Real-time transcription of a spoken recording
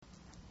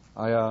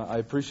I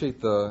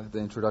appreciate the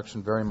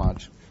introduction very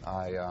much.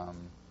 I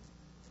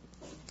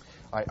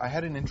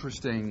had an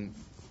interesting,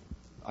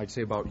 I'd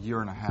say about year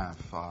and a half.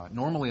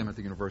 Normally I'm at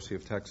the University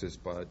of Texas,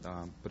 but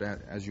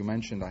as you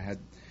mentioned, I had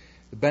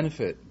the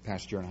benefit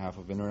past year and a half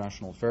of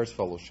International Affairs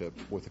Fellowship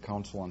with the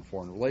Council on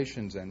Foreign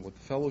Relations, and what the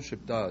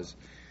fellowship does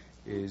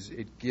is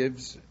it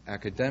gives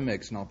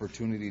academics an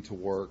opportunity to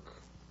work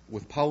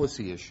with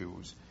policy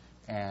issues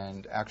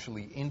and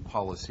actually in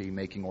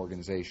policy-making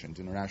organizations,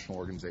 international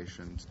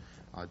organizations,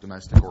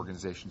 domestic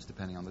organizations,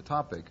 depending on the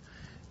topic.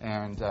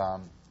 And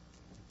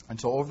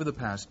so over the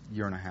past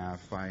year and a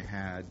half, I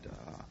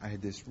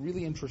had this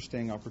really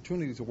interesting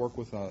opportunity to work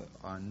with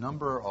a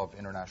number of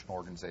international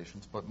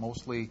organizations, but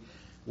mostly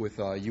with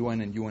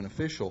UN and UN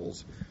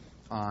officials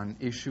on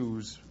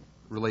issues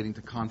relating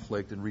to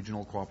conflict and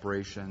regional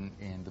cooperation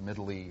in the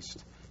Middle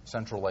East,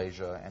 Central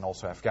Asia, and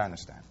also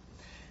Afghanistan.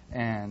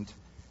 And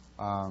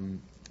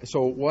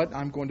so what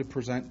I'm going to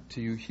present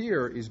to you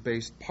here is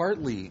based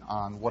partly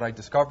on what I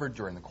discovered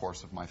during the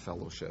course of my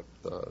fellowship,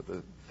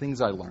 the things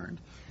I learned,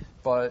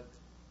 but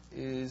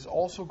is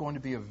also going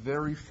to be a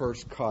very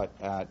first cut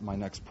at my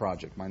next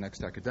project, my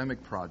next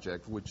academic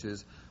project, which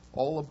is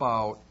all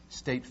about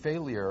state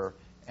failure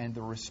and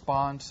the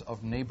response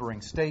of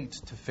neighboring states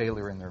to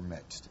failure in their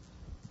midst.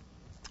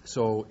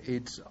 So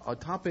it's a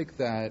topic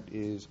that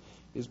is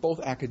both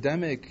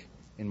academic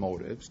in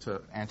motives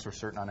to answer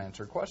certain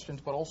unanswered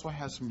questions, but also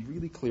has some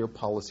really clear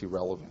policy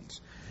relevance.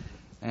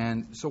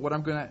 And so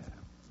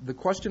the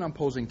question I'm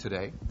posing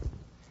today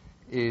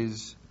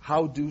is,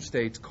 how do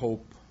states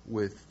cope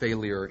with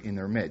failure in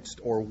their midst?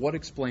 Or what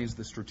explains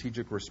the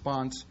strategic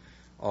response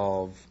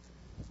of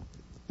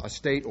a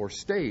state or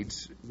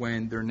states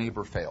when their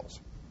neighbor fails?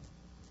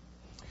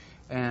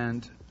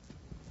 And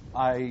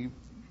I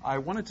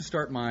wanted to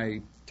start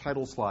my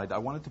title slide. I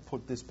wanted to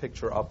put this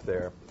picture up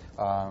there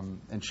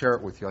and share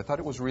it with you. I thought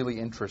it was really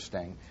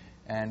interesting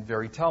and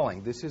very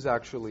telling. This is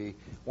actually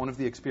one of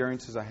the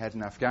experiences I had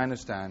in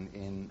Afghanistan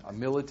in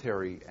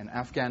an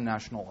Afghan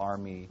National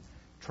Army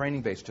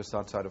training base just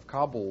outside of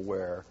Kabul,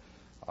 where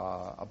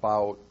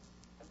about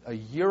a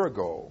year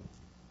ago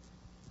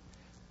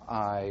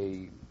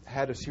I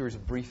had a series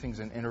of briefings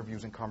and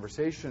interviews and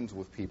conversations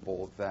with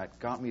people that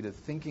got me to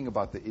thinking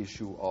about the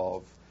issue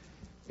of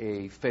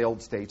a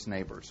failed state's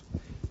neighbors.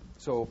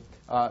 So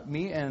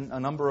me and a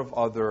number of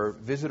other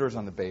visitors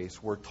on the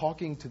base were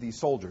talking to these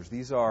soldiers.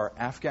 These are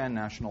Afghan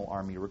National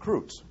Army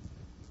recruits.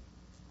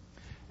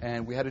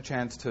 And we had a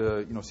chance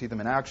to see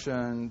them in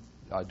action,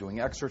 doing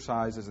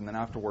exercises, and then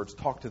afterwards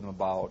talk to them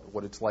about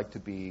what it's like to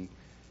be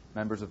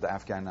members of the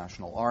Afghan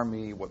National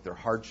Army, what their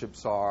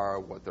hardships are,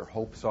 what their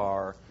hopes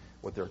are,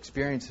 what their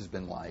experience has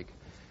been like.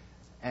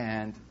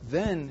 And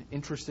then,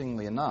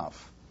 interestingly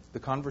enough, the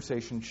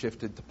conversation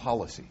shifted to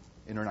policy,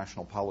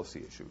 international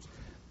policy issues.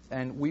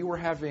 And we were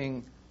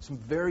having some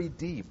very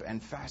deep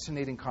and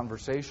fascinating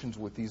conversations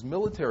with these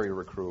military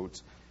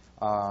recruits,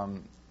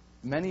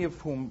 many of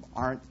whom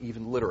aren't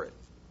even literate,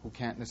 who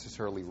can't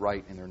necessarily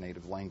write in their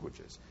native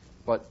languages,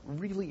 but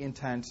really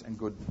intense and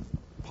good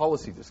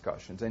policy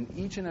discussions. And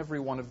each and every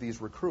one of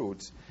these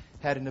recruits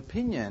had an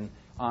opinion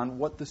on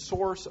what the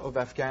source of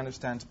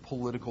Afghanistan's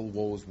political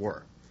woes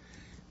were.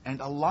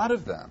 And a lot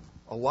of them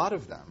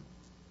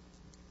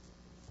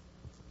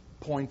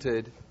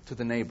pointed to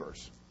the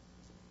neighbors.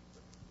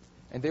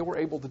 And they were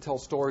able to tell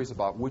stories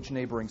about which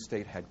neighboring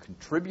state had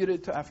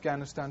contributed to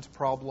Afghanistan's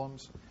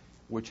problems,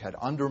 which had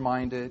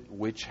undermined it,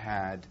 which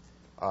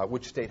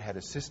state had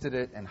assisted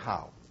it, and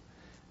how.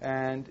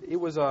 And it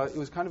was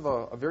kind of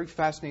a very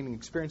fascinating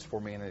experience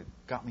for me, and it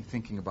got me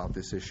thinking about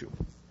this issue.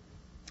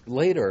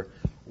 Later,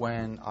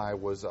 when I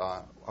was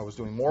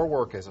doing more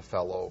work as a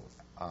fellow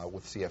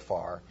with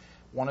CFR,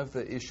 one of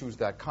the issues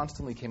that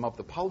constantly came up,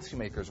 the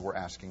policymakers were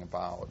asking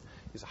about,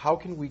 is how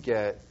can we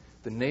get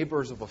the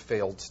neighbors of a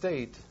failed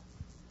state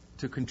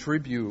to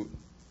contribute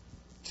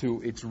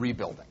to its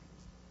rebuilding?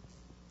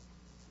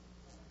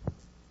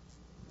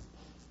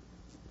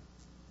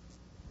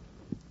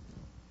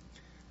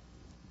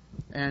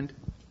 And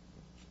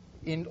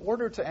in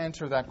order to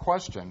answer that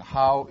question,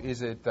 how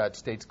is it that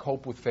states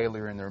cope with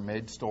failure in their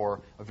midst,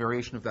 or a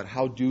variation of that,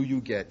 how do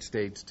you get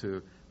states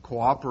to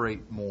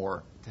cooperate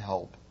more to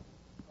help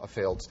a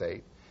failed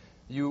state?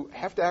 You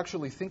have to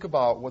actually think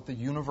about what the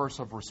universe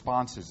of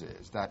responses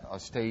is that a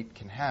state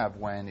can have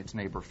when its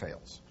neighbor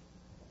fails.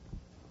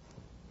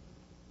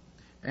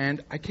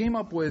 And I came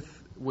up with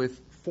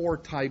 4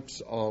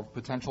 types of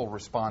potential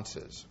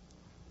responses,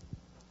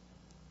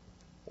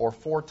 or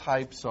 4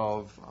 types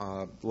of,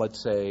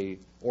 let's say,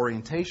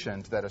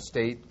 orientations that a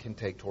state can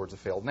take towards a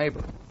failed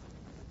neighbor.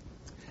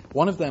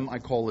 One of them I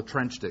call a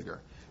trench digger.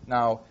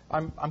 Now,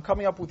 I'm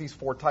coming up with these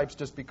 4 types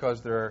just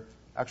because they're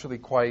actually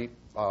quite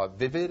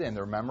vivid and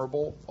they're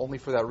memorable, only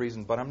for that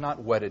reason, but I'm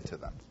not wedded to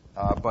them.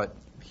 But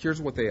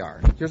here's what they are.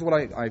 Here's what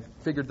I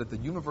figured that the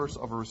universe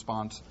of a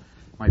response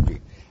might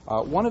be.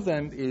 One of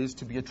them is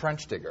to be a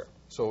trench digger.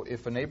 So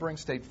if a neighboring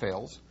state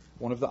fails,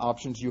 one of the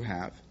options you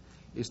have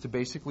is to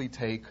basically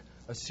take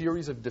a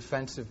series of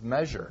defensive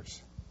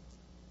measures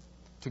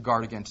to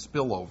guard against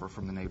spillover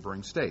from the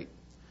neighboring state.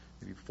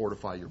 Maybe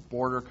fortify your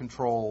border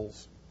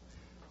controls,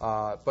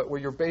 but where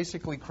you're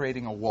basically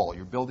creating a wall.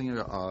 You're building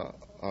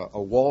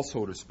a wall,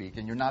 so to speak,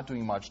 and you're not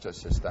doing much to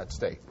assist that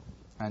state.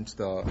 Hence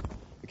the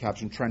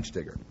caption trench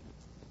digger.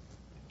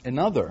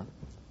 Another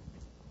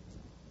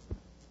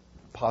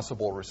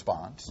possible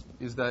response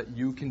is that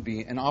you can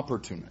be an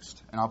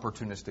opportunist, an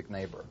opportunistic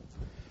neighbor,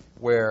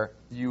 where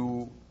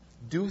you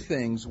do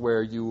things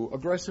where you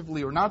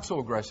aggressively or not so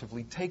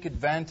aggressively take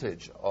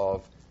advantage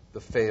of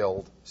the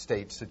failed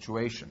state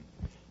situation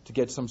to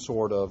get some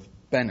sort of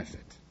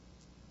benefit,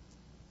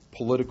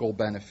 political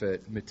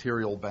benefit,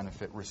 material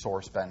benefit,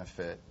 resource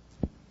benefit,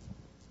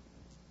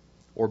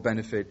 or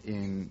benefit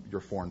in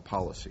your foreign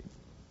policy.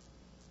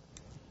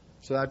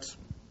 So that's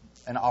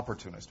an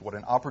opportunist, what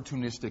an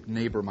opportunistic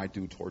neighbor might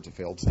do towards a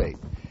failed state.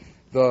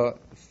 The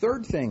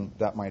third thing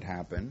that might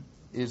happen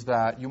is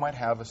that you might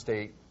have a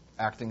state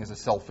acting as a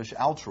selfish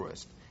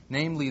altruist,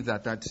 namely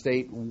that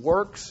state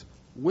works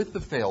with the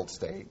failed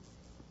state.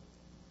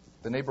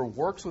 The neighbor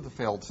works with the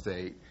failed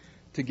state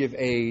to give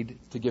aid,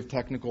 to give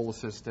technical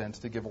assistance,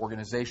 to give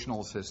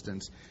organizational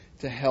assistance,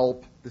 to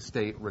help the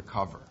state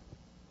recover.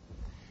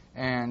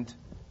 And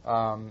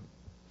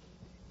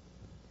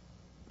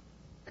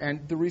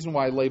the reason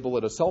why I label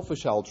it a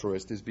selfish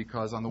altruist is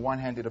because, on the one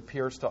hand, it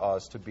appears to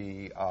us to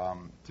be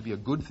a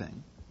good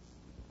thing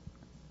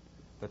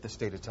that the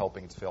state is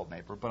helping its failed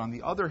neighbor. But on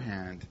the other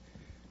hand,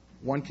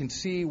 one can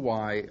see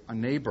why a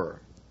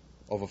neighbor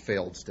of a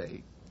failed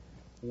state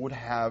would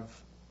have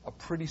a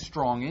pretty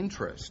strong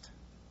interest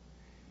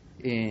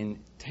in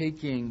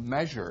taking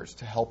measures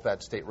to help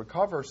that state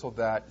recover so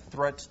that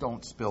threats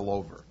don't spill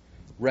over.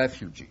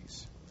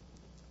 Refugees,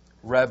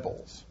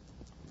 rebels,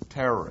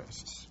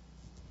 terrorists,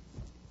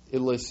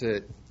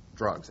 illicit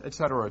drugs, et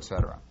cetera, et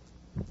cetera.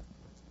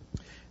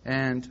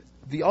 And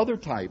the other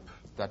type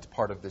that's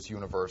part of this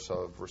universe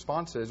of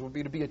responses would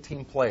be to be a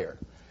team player,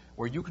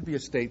 where you could be a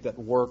state that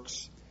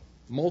works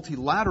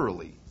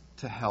multilaterally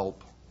to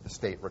help the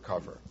state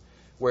recover,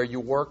 where you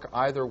work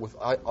either with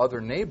other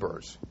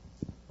neighbors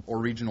or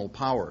regional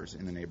powers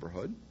in the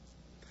neighborhood,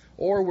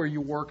 or where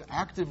you work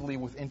actively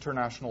with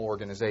international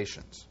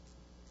organizations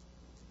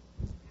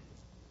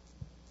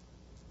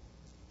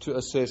to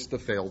assist the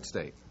failed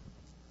state.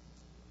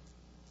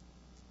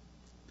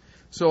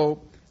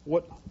 So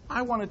what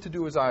I wanted to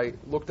do as I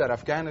looked at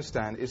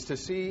Afghanistan is to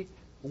see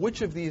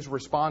which of these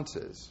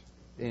responses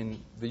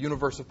in the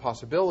universe of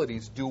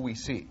possibilities do we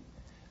see.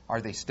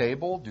 Are they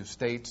stable? Do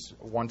states,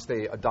 once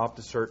they adopt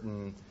a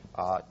certain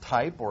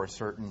type or a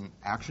certain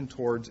action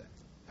towards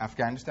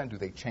Afghanistan, do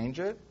they change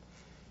it?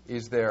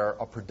 Is there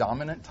a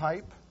predominant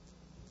type?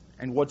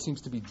 And what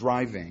seems to be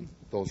driving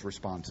those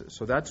responses?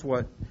 So that's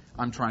what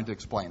I'm trying to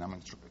explain. I'm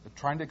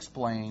trying to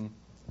explain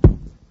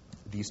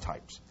these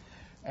types.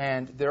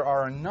 And there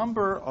are a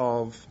number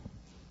of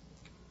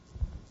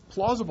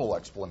plausible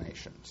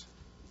explanations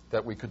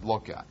that we could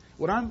look at.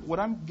 What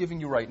I'm giving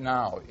you right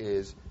now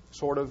is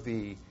sort of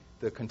the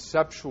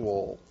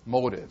conceptual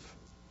motive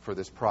for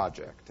this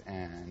project,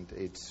 and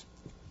it's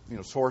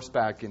sourced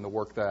back in the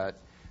work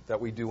that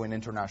we do in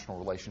international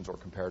relations or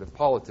comparative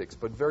politics.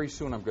 But very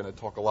soon I'm going to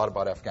talk a lot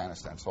about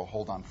Afghanistan, so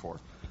hold on for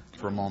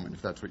a moment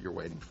if that's what you're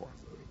waiting for.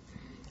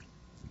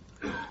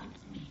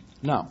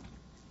 Now,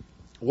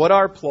 what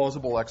are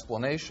plausible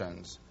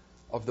explanations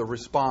of the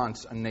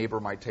response a neighbor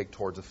might take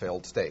towards a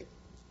failed state?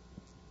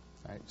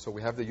 Right? So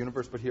we have the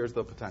universe, but here's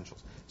the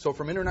potentials. So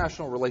from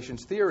international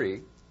relations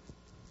theory,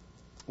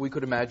 we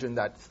could imagine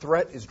that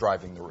threat is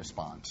driving the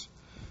response,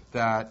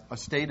 that a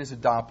state is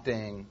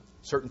adopting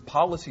certain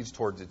policies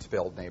towards its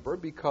failed neighbor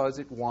because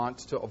it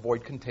wants to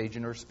avoid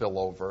contagion or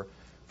spillover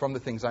from the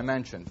things I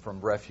mentioned, from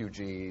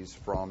refugees,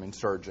 from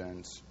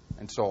insurgents,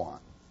 and so on.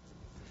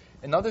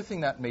 Another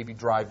thing that may be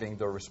driving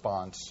the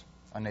response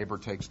a neighbor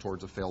takes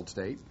towards a failed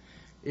state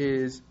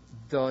is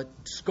the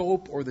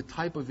scope or the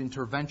type of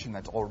intervention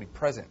that's already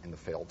present in the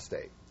failed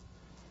state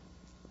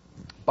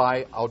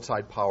by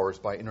outside powers,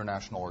 by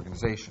international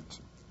organizations.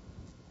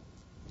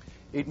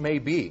 It may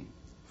be,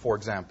 for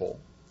example,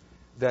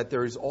 that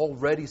there is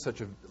already such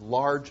a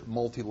large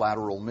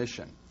multilateral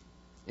mission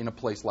in a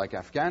place like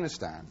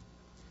Afghanistan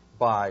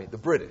by the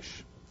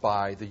British,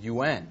 by the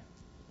UN,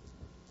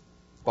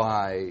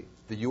 by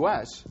the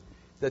US,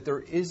 that there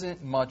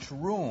isn't much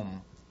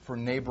room for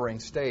neighboring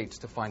states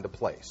to find a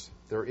place.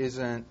 There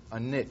isn't a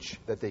niche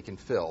that they can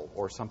fill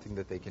or something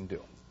that they can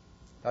do.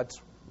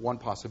 That's one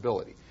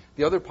possibility.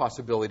 The other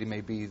possibility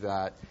may be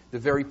that the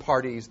very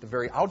parties, the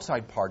very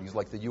outside parties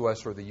like the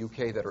US or the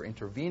UK that are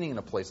intervening in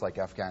a place like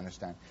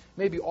Afghanistan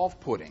may be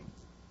off-putting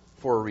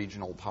for a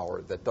regional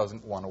power that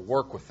doesn't want to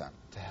work with them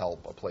to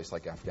help a place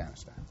like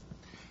Afghanistan.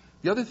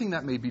 The other thing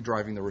that may be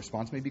driving the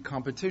response may be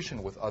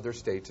competition with other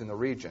states in the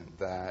region,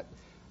 that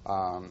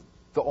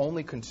the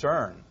only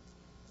concern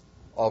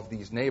of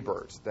these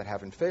neighbors that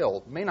haven't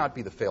failed may not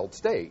be the failed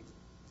state.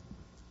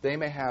 They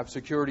may have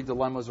security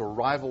dilemmas or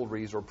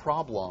rivalries or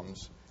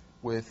problems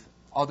with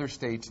other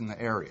states in the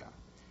area.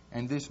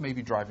 And this may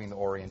be driving the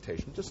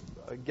orientation. Just,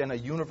 again, a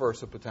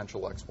universe of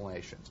potential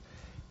explanations.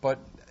 But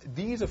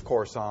these, of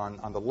course,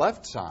 on the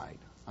left side,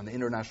 on the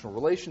international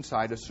relations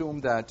side,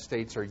 assume that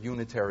states are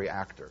unitary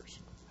actors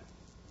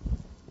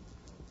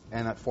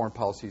and that foreign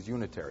policy is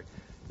unitary.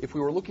 If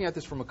we were looking at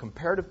this from a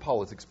comparative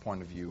politics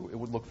point of view, it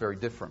would look very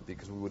different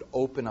because we would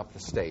open up the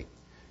state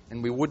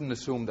and we wouldn't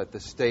assume that the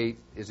state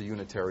is a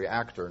unitary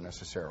actor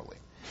necessarily.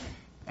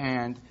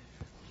 And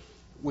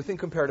within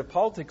comparative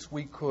politics,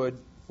 we could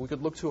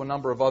look to a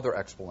number of other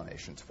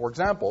explanations. For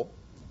example,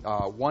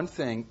 one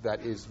thing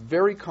that is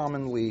very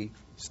commonly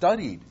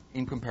studied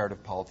in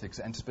comparative politics,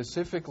 and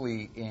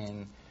specifically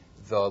in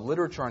the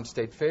literature on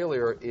state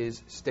failure,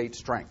 is state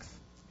strength.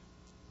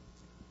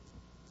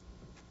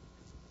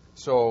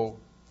 So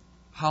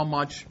how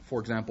much, for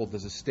example,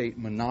 does a state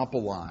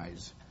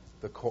monopolize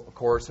the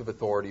coercive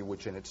authority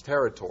which in its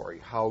territory?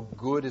 How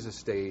good is a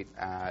state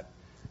at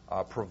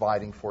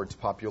providing for its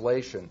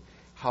population?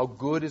 How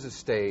good is a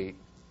state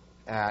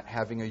at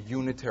having a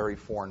unitary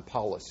foreign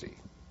policy?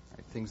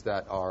 Right? Things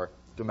that are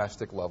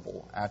domestic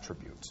level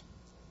attributes.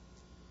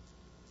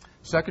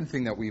 Second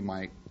thing that we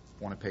might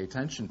want to pay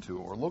attention to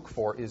or look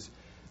for is,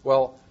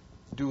 well,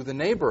 do the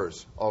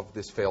neighbors of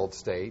this failed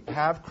state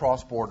have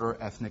cross-border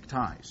ethnic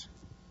ties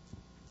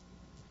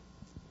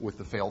with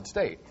the failed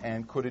state?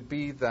 And could it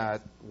be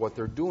that what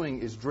they're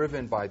doing is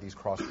driven by these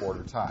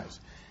cross-border ties?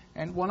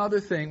 And one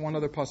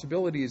other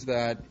possibility is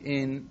that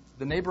in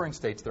the neighboring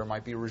states there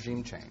might be a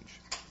regime change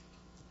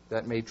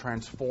that may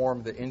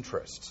transform the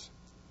interests.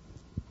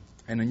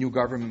 And a new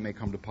government may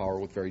come to power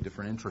with very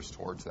different interests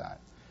towards that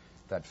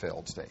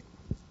failed state.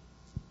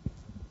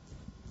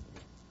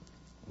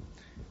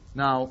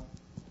 Now,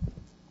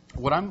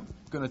 what I'm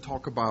going to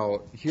talk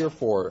about here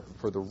for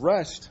the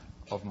rest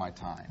of my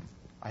time,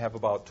 I have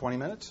about 20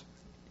 minutes.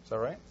 Is that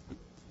right?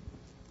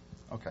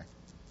 Okay.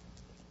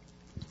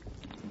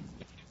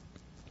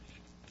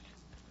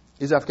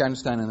 Is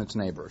Afghanistan and its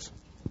neighbors.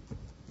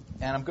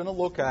 And I'm going to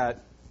look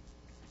at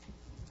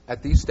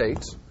these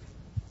states.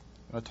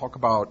 I'm going to talk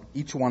about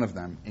each one of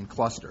them in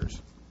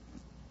clusters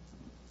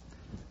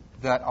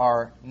that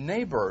are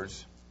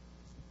neighbors,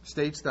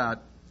 states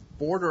that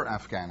border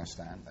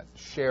Afghanistan, that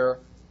share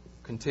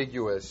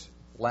contiguous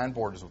land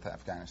borders with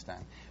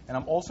Afghanistan. And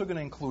I'm also going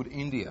to include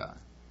India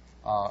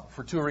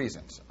for two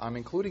reasons. I'm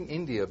including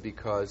India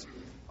because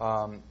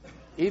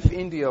if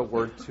India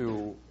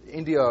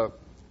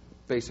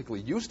basically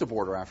used to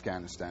border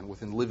Afghanistan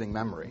within living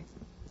memory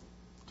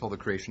till the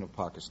creation of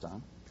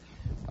Pakistan.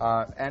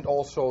 And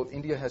also,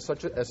 India has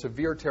such a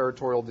severe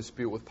territorial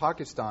dispute with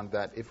Pakistan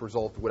that, if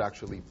resolved, would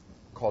actually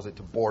cause it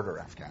to border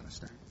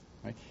Afghanistan.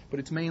 Right? But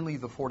it's mainly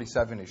the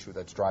 47 issue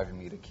that's driving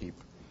me to keep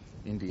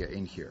India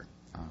in here.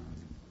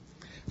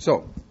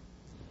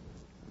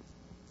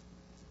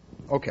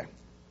 Okay.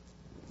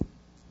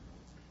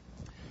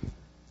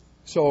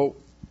 So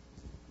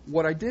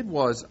what I did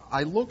was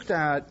I looked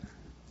at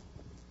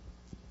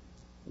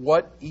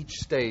what each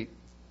state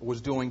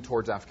was doing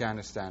towards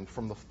Afghanistan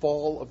from the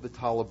fall of the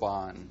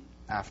Taliban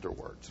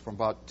afterwards, from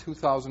about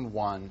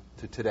 2001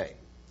 to today,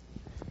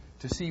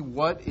 to see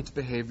what its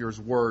behaviors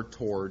were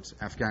towards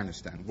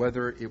Afghanistan,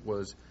 whether it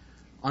was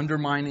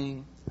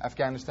undermining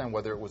Afghanistan,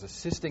 whether it was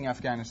assisting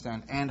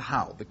Afghanistan, and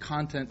how, the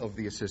content of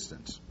the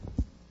assistance.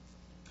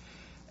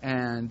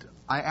 And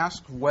I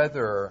asked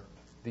whether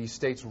these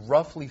states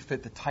roughly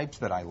fit the types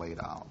that I laid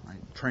out,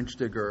 right? Trench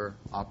digger,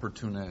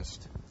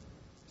 opportunist,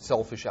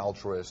 selfish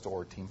altruist,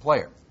 or team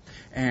player.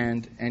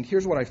 And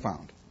here's what I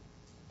found.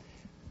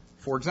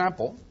 For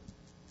example,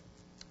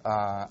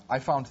 I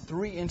found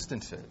 3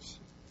 instances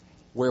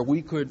where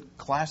we could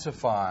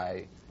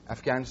classify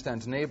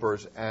Afghanistan's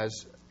neighbors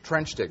as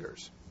trench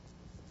diggers.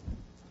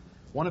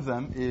 One of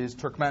them is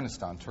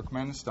Turkmenistan.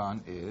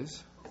 Turkmenistan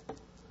is, I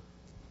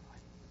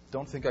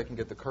don't think I can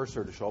get the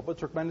cursor to show, but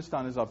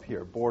Turkmenistan is up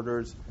here,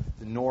 borders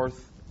the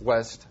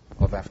northwest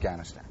of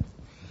Afghanistan.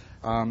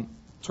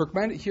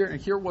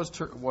 Here was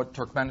what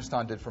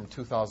Turkmenistan did from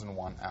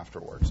 2001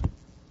 afterwards.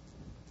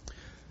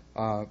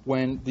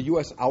 When the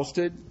U.S.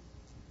 ousted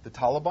the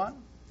Taliban,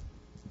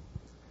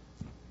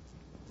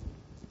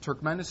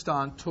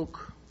 Turkmenistan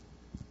took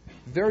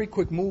very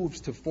quick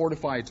moves to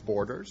fortify its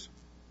borders,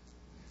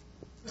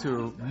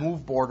 to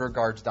move border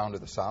guards down to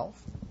the south,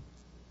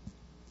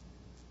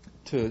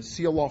 to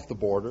seal off the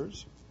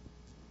borders,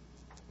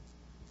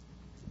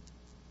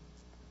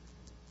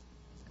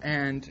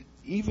 and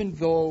even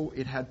though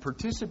it had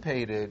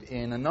participated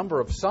in a number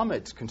of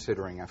summits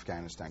concerning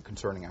Afghanistan,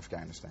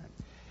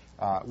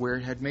 where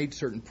it had made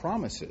certain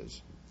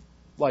promises,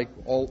 like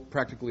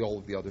practically all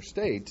of the other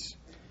states,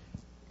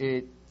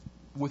 it,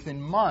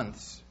 within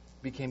months,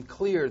 became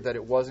clear that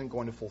it wasn't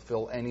going to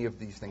fulfill any of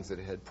these things that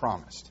it had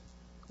promised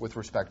with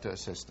respect to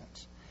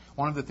assistance.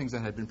 One of the things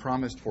that had been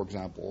promised, for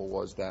example,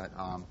 was that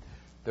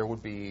there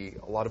would be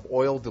a lot of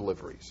oil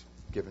deliveries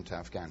given to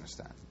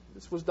Afghanistan.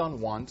 This was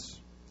done once,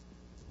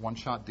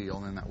 one-shot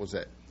deal, and that was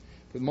it.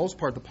 For the most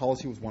part, the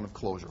policy was one of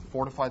closure.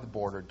 Fortify the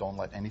border, don't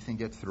let anything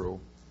get through.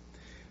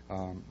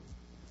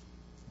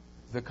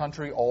 The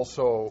country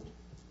also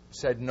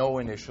said no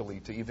initially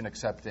to even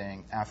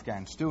accepting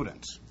Afghan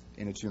students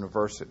in its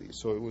universities.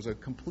 So it was a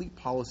complete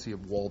policy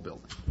of wall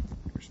building in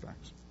many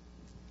respects.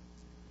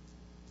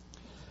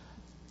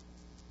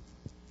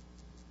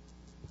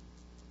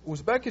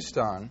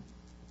 Uzbekistan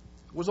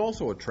was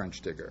also a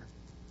trench digger.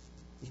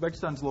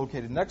 Uzbekistan is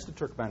located next to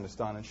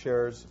Turkmenistan and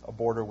shares a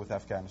border with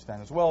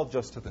Afghanistan as well,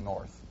 just to the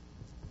north.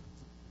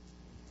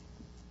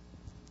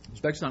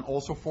 Uzbekistan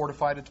also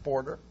fortified its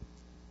border,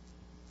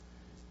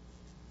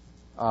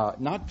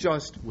 not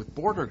just with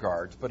border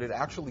guards, but it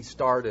actually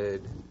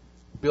started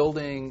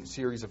building a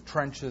series of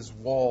trenches,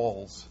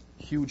 walls,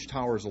 huge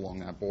towers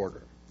along that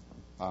border.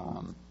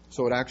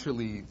 So it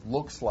actually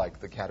looks like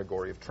the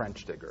category of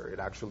trench digger. It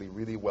actually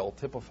really well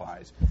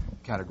typifies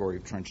the category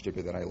of trench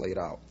digger that I laid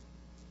out.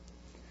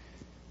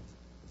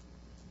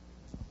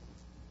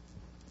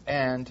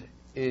 And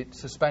it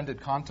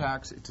suspended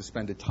contacts, it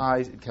suspended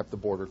ties, it kept the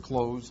border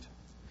closed.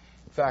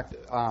 In fact,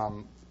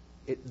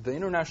 the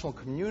international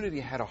community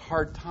had a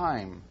hard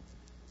time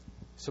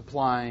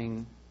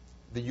supplying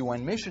the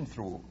UN mission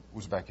through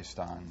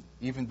Uzbekistan,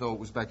 even though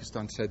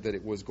Uzbekistan said that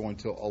it was going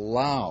to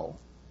allow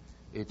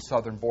its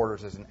southern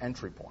borders as an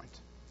entry point.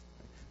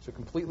 So it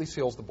completely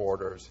seals the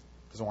borders,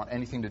 doesn't want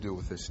anything to do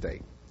with this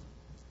state.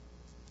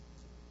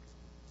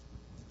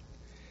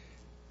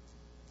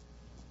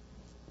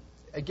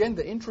 Again,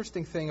 the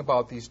interesting thing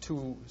about these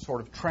two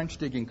sort of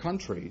trench-digging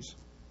countries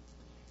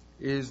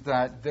is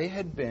that they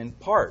had been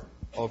part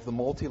of the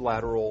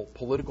multilateral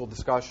political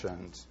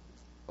discussions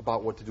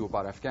about what to do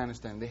about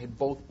Afghanistan. They had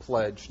both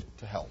pledged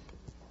to help.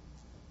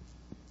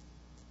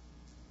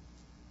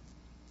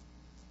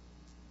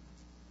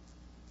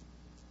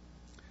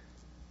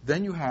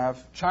 Then you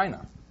have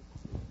China.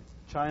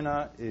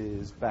 China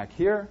is back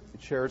here.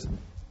 It shares a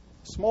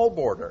small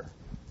border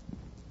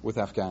with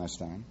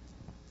Afghanistan.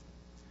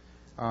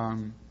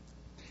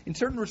 In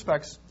certain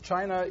respects,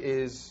 China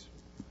is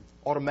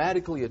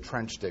automatically a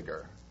trench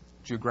digger,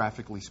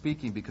 geographically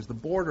speaking, because the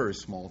border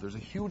is small. There's a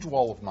huge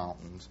wall of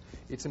mountains.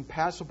 It's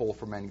impassable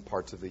for many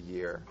parts of the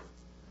year.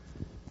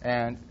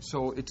 And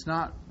so it's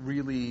not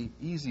really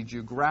easy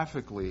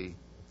geographically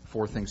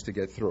for things to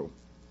get through.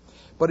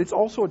 But it's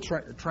also a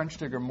trench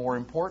digger, more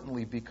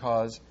importantly,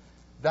 because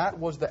that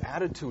was the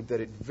attitude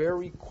that it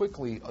very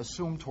quickly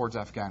assumed towards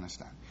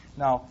Afghanistan.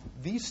 Now,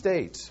 these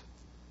states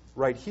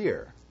right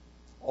here,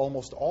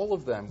 almost all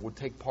of them would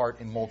take part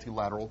in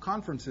multilateral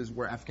conferences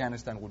where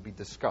Afghanistan would be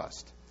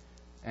discussed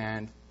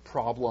and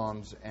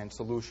problems and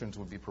solutions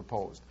would be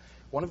proposed.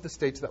 One of the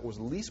states that was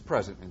least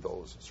present in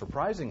those,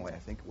 surprisingly, I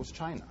think, was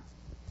China.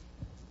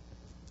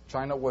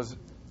 China was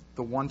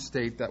the one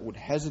state that would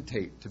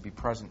hesitate to be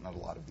present at a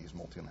lot of these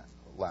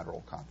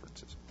multilateral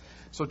conferences.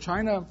 So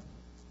China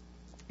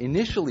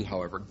initially,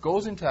 however,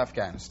 goes into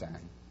Afghanistan,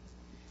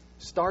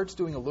 starts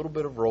doing a little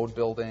bit of road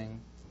building,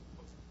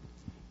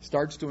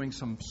 starts doing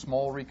some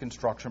small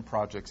reconstruction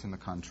projects in the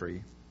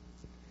country.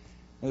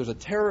 And there's a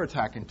terror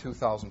attack in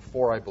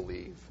 2004, I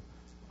believe,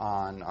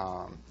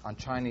 on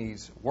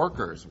Chinese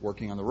workers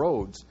working on the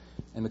roads,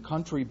 and the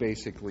country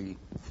basically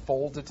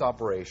folds its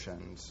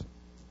operations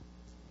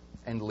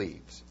and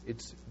leaves.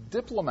 Its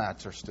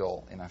diplomats are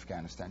still in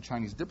Afghanistan.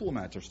 Chinese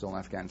diplomats are still in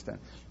Afghanistan,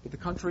 but the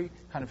country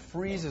kind of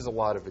freezes a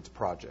lot of its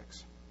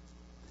projects.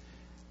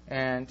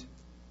 And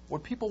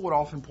what people would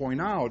often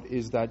point out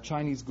is that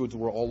Chinese goods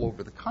were all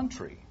over the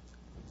country,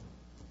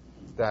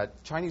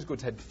 that Chinese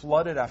goods had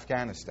flooded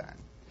Afghanistan.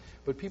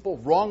 But people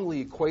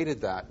wrongly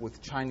equated that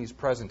with Chinese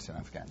presence in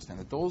Afghanistan,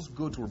 that those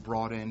goods were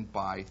brought in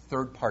by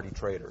third-party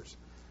traders,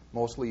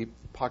 mostly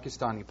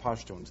Pakistani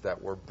Pashtuns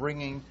that were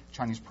bringing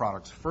Chinese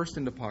products first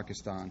into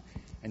Pakistan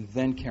and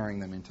then carrying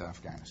them into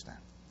Afghanistan.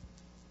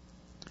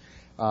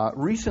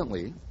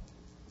 Recently,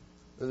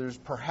 there's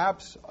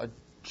perhaps a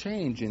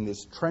change in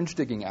this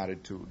trench-digging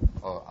attitude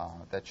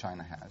that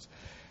China has.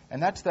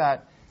 And that's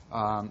that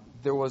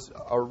there was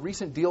a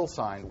recent deal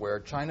signed where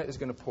China is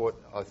going to put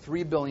a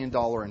 $3 billion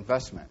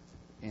investment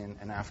in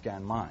an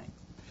Afghan mine.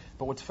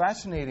 But what's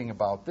fascinating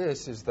about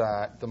this is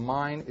that the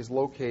mine is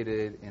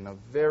located in a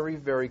very,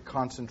 very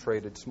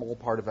concentrated small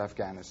part of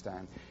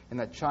Afghanistan, and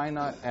that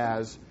China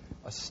as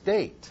a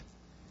state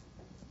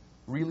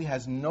really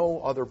has no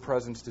other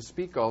presence to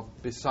speak of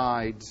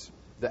besides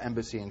the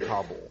embassy in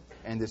Kabul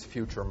and this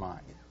future mine.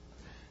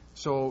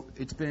 So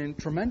it's been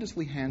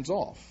tremendously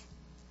hands-off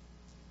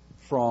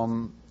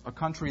from a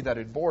country that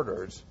it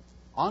borders,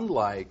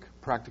 unlike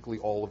practically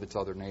all of its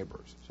other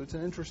neighbors. So it's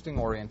an interesting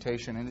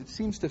orientation, and it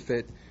seems to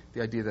fit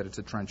the idea that it's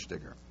a trench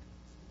digger.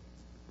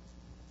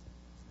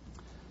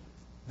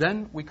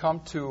 Then we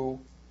come to,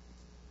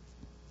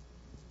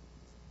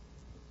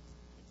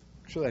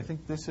 actually I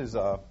think this is,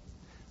 I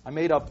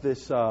made up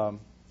this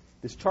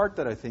chart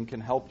that I think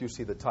can help you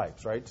see the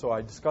types, right? So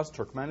I discussed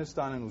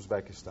Turkmenistan and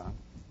Uzbekistan.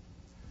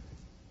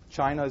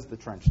 China is the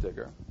trench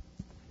digger.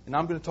 And now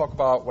I'm going to talk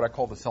about what I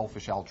call the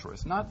selfish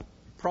altruist.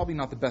 Probably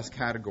not the best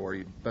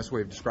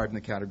way of describing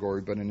the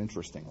category, but an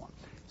interesting one.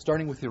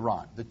 Starting with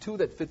Iran. The two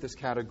that fit this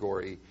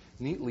category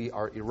neatly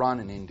are Iran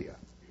and India.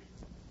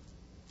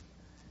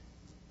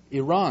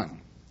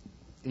 Iran,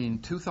 in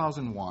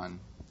 2001,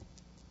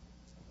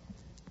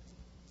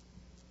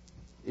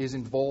 is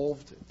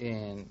involved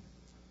in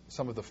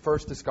some of the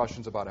first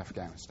discussions about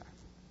Afghanistan,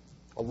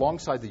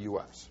 alongside the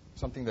U.S.,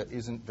 something that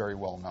isn't very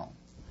well known.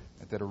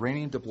 That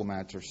Iranian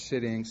diplomats are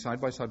sitting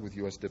side by side with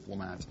U.S.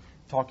 diplomats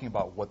talking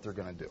about what they're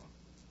going to do.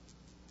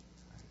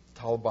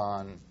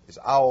 Taliban is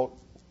out.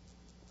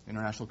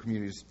 International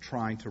community is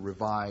trying to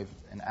revive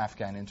an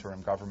Afghan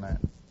interim government.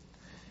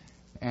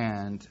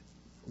 And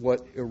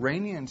what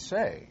Iranians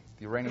say,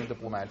 the Iranian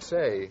diplomats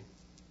say,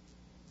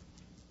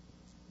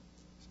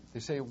 they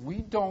say, we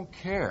don't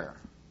care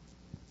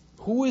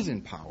who is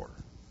in power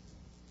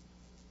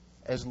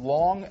as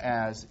long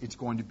as it's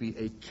going to be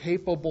a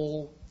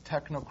capable,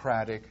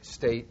 technocratic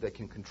state that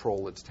can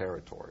control its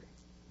territory.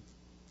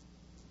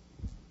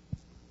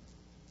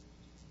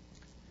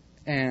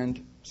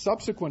 And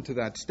subsequent to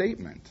that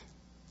statement,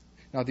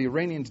 now the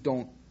Iranians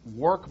don't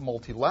work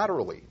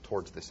multilaterally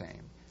towards the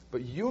same,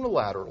 but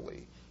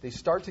unilaterally, they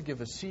start to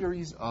give a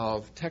series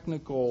of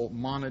technical,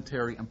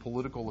 monetary, and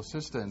political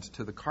assistance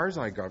to the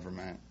Karzai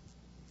government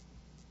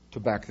to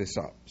back this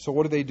up. So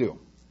what do?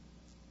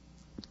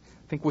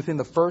 I think within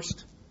the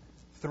first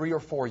 3 or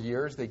 4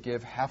 years, they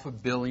give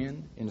 $500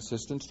 million in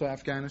assistance to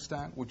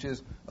Afghanistan, which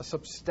is a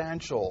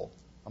substantial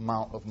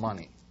amount of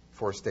money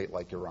for a state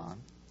like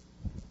Iran.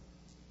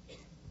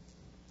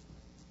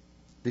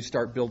 They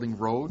start building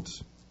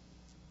roads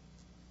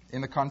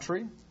in the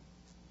country,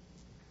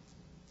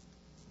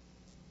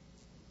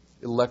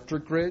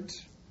 electric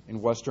grids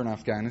in western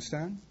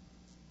Afghanistan.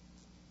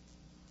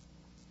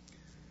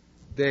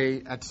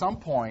 They, at some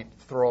point,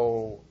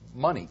 throw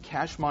money,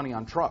 cash money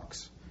on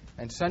trucks,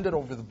 and send it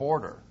over the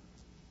border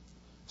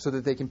so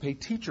that they can pay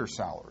teacher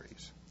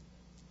salaries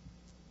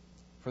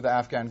for the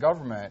Afghan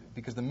government,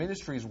 because the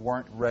ministries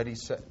weren't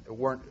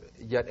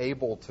yet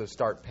able to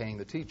start paying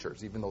the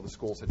teachers, even though the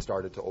schools had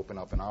started to open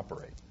up and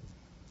operate.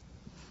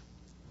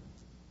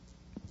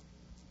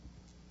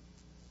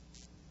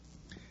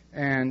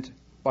 And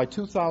by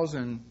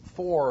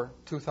 2004,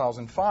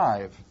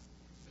 2005,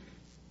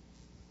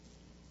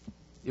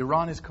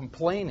 Iran is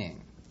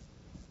complaining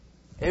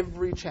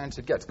every chance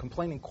it gets,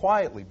 complaining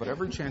quietly, but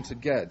every chance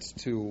it gets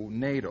to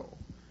NATO,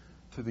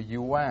 to the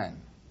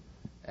UN,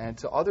 and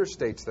to other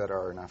states that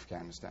are in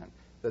Afghanistan,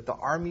 that the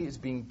army is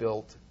being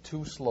built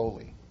too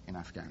slowly in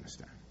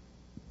Afghanistan.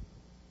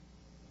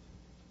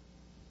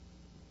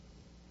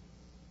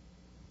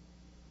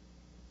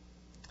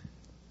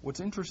 What's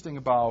interesting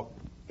about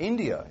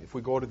India, if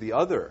we go to the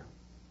other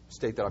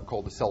state that I've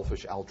called the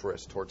selfish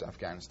altruist towards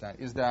Afghanistan,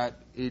 is that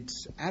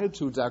its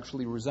attitudes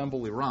actually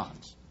resemble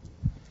Iran's.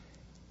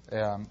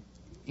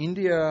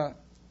 India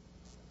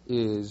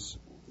is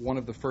one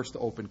of the first to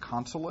open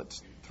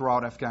consulates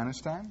throughout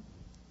Afghanistan,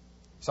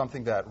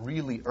 something that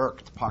really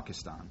irked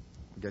Pakistan.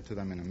 We'll get to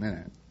them in a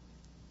minute.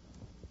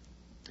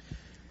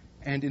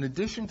 And in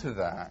addition to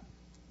that,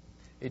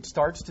 it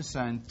starts to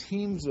send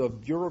teams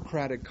of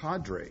bureaucratic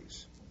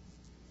cadres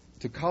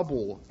to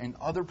Kabul and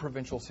other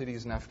provincial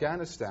cities in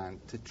Afghanistan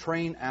to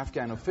train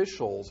Afghan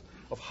officials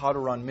of how to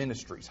run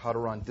ministries, how to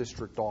run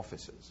district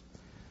offices.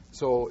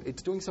 So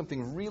it's doing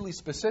something really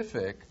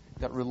specific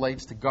that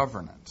relates to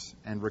governance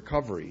and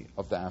recovery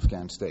of the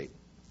Afghan state.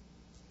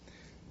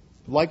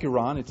 Like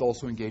Iran, it's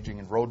also engaging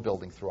in road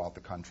building throughout the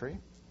country.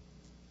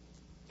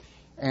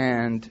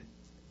 And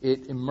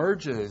it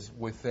emerges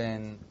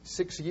within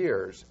 6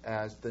 years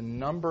as the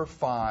number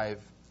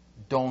 5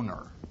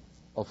 donor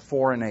of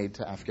foreign aid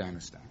to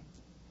Afghanistan,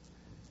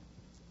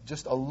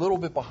 just a little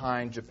bit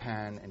behind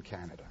Japan and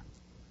Canada.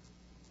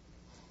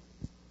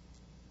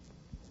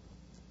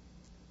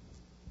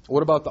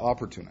 What about the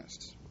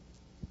opportunists?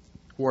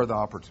 Who are the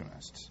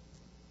opportunists?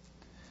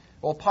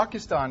 Well,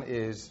 Pakistan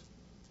is,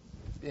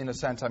 in a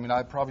sense,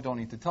 I probably don't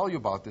need to tell you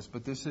about this,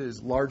 but this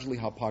is largely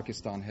how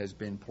Pakistan has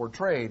been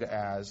portrayed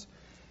as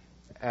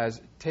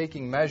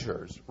taking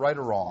measures, right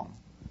or wrong,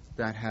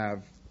 that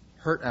have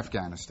hurt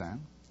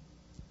Afghanistan.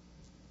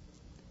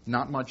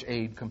 Not much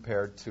aid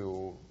compared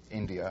to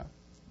India.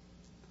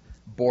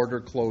 Border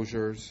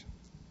closures.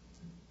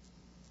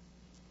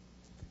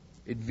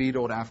 It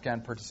vetoed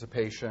Afghan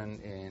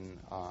participation in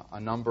a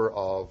number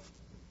of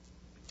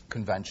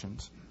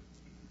conventions.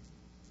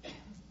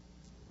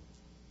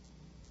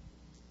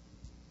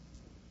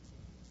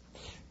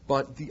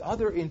 But the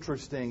other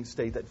interesting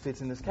state that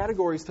fits in this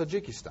category is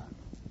Tajikistan.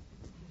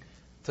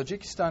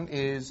 Tajikistan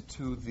is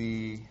to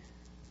the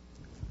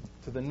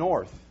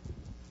north,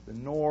 the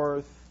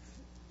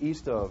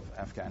northeast of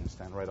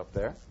Afghanistan, right up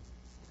there.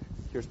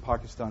 Here's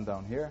Pakistan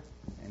down here,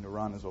 and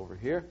Iran is over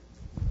here.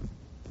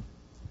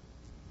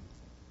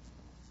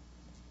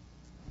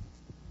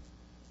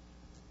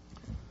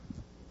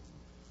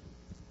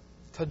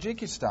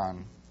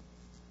 Tajikistan,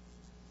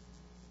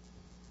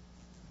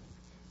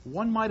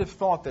 one might have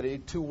thought that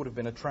it too would have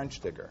been a trench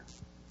digger,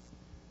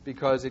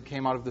 because it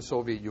came out of the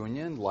Soviet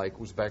Union, like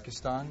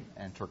Uzbekistan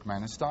and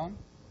Turkmenistan.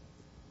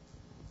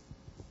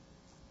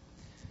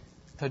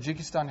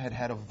 Tajikistan had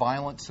had a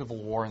violent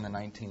civil war in the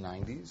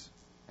 1990s,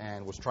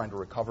 and was trying to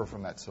recover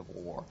from that civil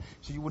war.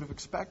 So you would have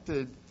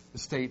expected the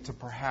state to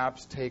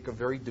perhaps take a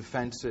very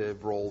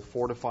defensive role,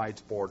 fortify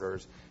its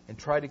borders, and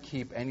try to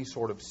keep any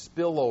sort of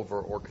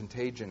spillover or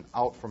contagion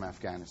out from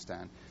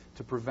Afghanistan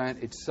to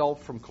prevent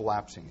itself from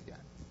collapsing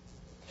again.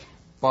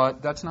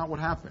 But that's not what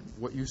happened.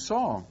 What you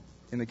saw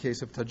in the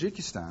case of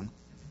Tajikistan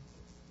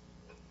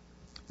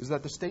is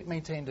that the state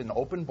maintained an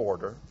open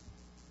border.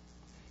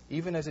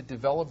 Even as it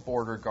developed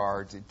border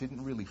guards, it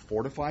didn't really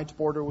fortify its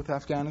border with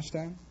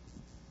Afghanistan.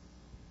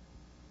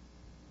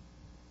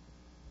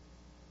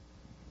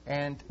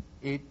 And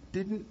it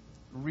didn't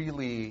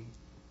really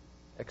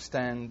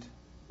extend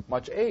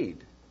much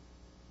aid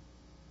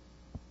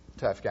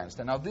to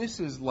Afghanistan. Now, this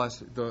is less,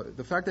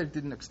 the fact that it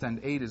didn't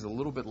extend aid is a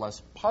little bit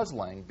less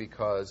puzzling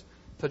because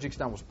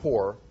Tajikistan was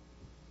poor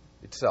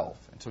itself,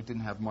 and so it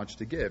didn't have much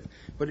to give.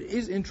 But it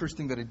is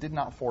interesting that it did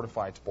not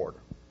fortify its border.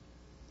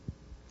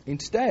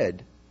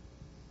 Instead,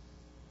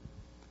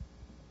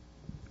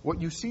 what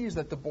you see is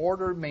that the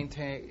border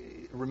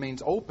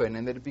remains open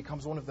and that it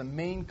becomes one of the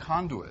main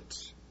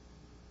conduits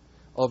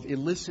of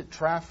illicit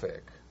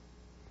traffic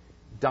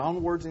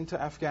downwards into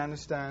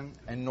Afghanistan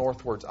and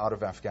northwards out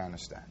of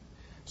Afghanistan.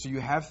 So you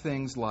have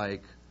things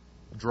like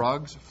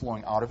drugs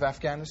flowing out of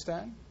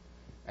Afghanistan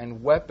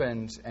and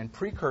weapons and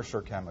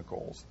precursor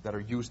chemicals that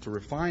are used to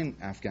refine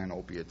Afghan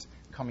opiates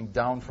coming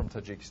down from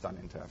Tajikistan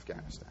into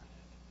Afghanistan.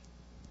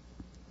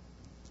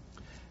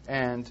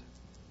 And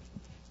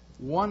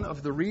one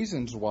of the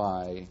reasons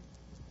why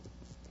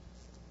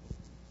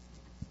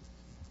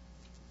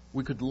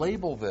we could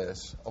label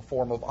this a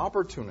form of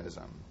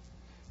opportunism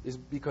is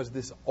because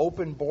this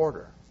open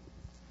border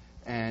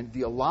and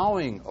the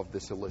allowing of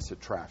this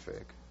illicit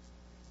traffic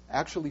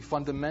actually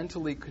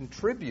fundamentally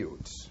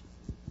contributes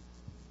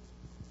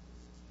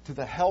to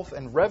the health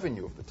and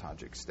revenue of the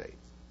Tajik state.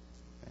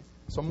 Okay?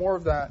 So more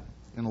of that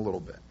in a little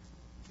bit.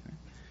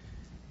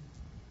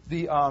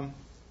 Okay?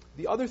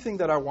 The other thing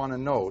that I want to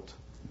note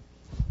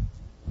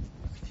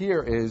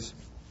here is,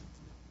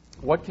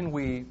 what can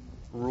we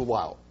rule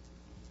out?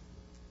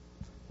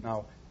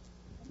 Now,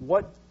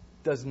 what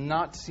does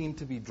not seem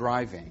to be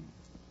driving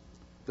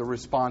the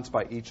response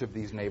by each of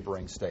these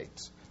neighboring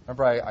states?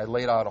 Remember, I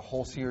laid out a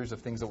whole series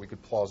of things that we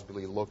could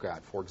plausibly look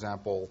at. For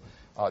example,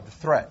 the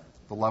threat,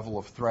 the level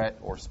of threat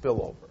or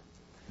spillover.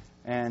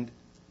 And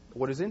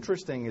what is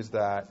interesting is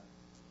that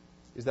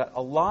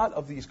a lot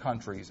of these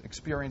countries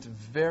experience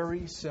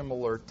very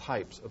similar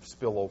types of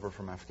spillover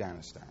from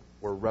Afghanistan,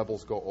 where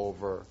rebels go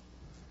over,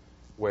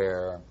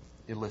 where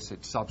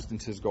illicit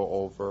substances go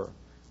over,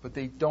 but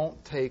they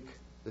don't take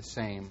the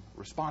same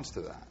response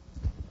to that.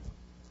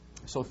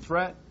 So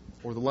threat,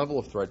 or the level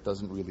of threat,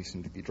 doesn't really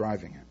seem to be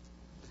driving it.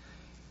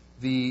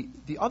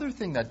 The other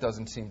thing that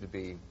doesn't seem to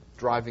be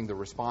driving the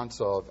response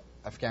of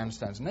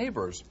Afghanistan's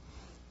neighbors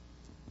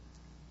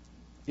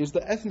is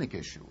the ethnic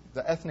issue,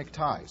 the ethnic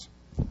ties.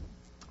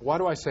 Why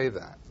do I say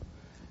that?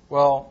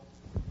 Well,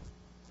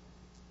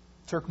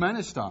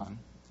 Turkmenistan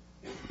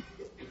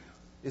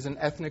is an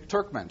ethnic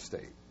Turkmen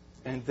state,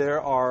 and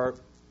there are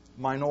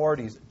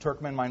minorities,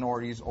 Turkmen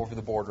minorities, over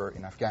the border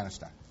in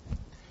Afghanistan.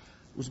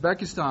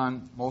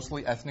 Uzbekistan,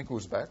 mostly ethnic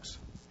Uzbeks.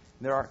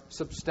 There are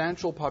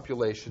substantial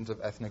populations of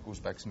ethnic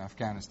Uzbeks in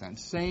Afghanistan.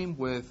 Same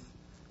with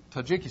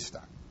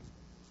Tajikistan.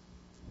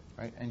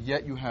 Right? And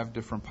yet you have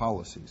different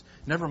policies.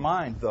 Never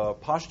mind the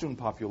Pashtun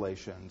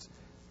populations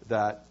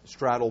that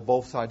straddle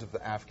both sides of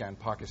the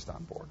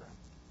Afghan-Pakistan border.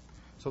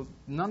 So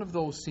none of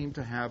those seem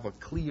to have a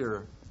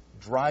clear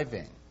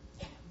driving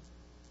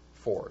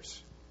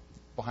force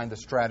behind the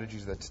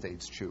strategies that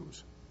states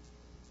choose.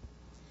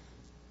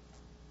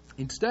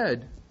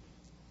 Instead,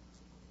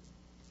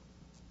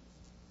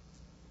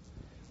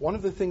 one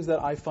of the things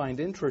that I find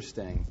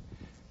interesting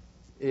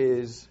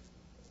is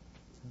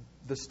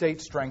the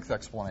state strength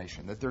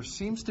explanation, that there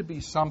seems to be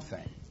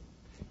something.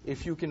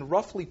 If you can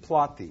roughly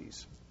plot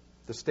these,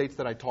 the states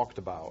that I talked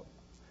about,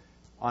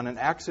 on an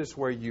axis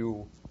where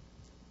you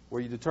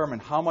determine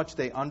how much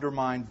they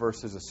undermine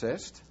versus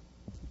assist,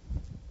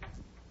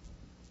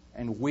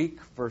 and weak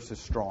versus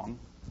strong,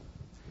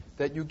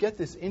 that you get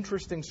this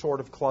interesting sort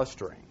of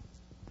clustering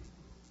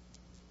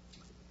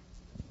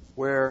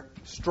where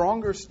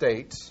stronger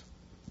states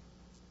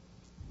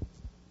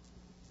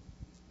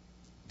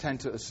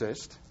tend to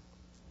assist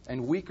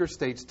and weaker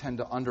states tend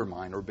to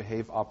undermine or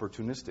behave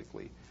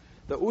opportunistically.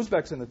 The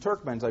Uzbeks and the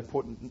Turkmens I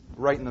put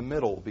right in the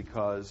middle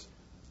because,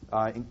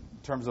 in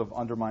terms of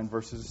undermine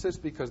versus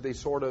assist, because they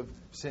sort of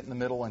sit in the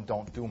middle and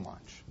don't do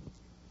much.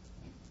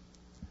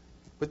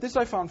 But this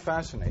I found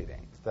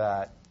fascinating,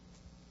 that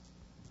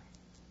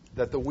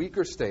the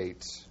weaker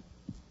states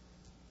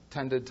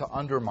tended to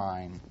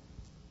undermine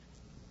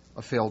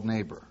a failed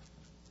neighbor.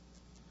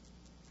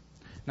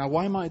 Now,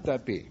 why might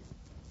that be?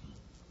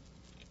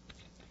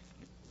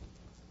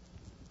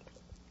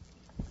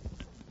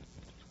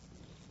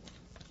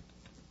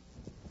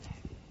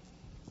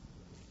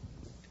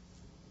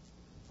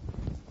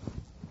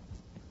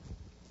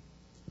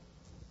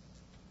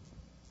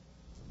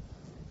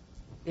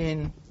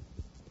 In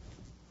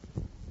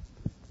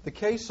the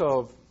case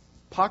of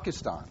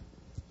Pakistan,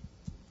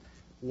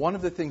 one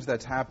of the things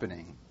that's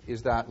happening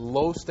is that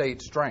low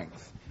state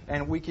strength,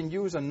 and we can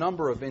use a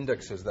number of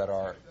indexes that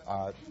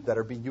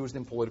are being used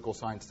in political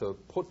science to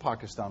put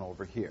Pakistan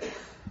over here.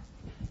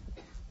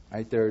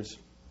 Right? There's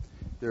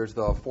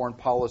the foreign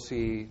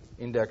policy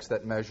index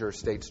that measures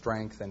state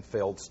strength and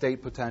failed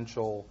state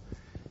potential.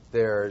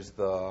 There's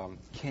the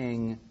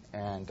King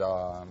and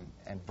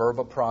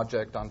Verba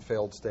project on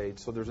failed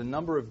states. So there's a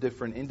number of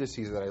different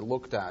indices that I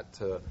looked at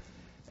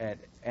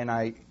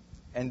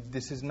and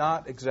this is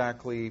not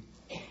exactly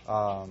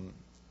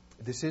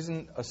this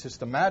isn't a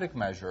systematic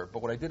measure,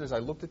 but what I did is I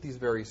looked at these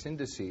various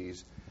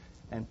indices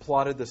and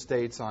plotted the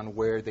states on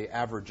where they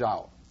average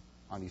out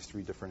on these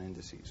three different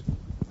indices.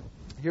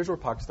 Here's where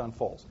Pakistan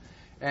falls.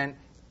 And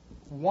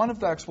one of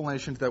the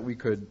explanations that we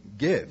could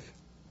give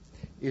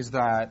is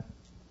that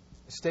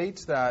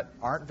states that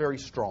aren't very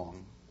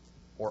strong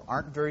or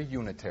aren't very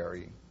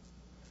unitary,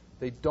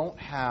 they don't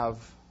have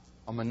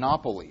a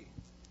monopoly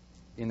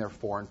in their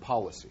foreign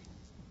policy.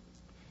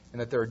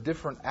 And that there are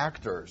different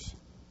actors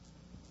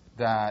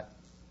that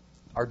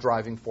are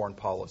driving foreign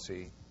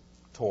policy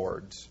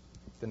towards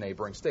the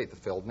neighboring state, the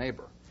failed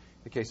neighbor.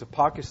 In the case of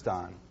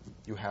Pakistan,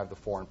 you have the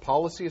foreign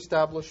policy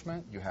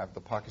establishment, you have the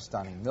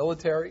Pakistani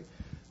military,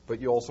 but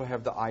you also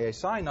have the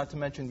ISI, not to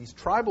mention these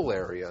tribal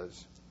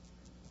areas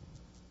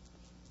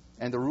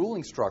and the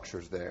ruling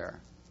structures there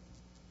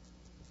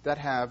that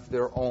have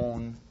their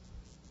own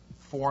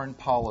foreign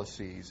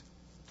policies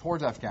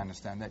towards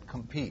Afghanistan that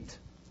compete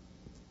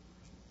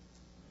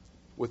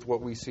with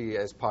what we see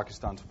as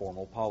Pakistan's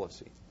formal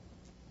policy.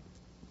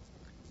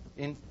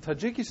 In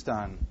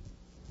Tajikistan,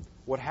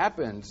 what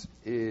happens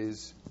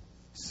is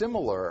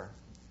similar,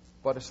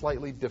 but a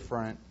slightly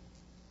different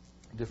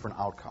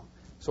outcome.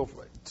 So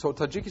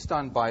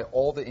Tajikistan, by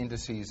all the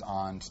indices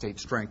on state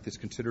strength, is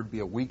considered to be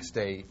a weak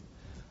state.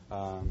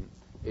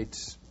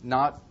 It's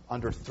not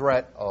under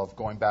threat of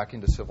going back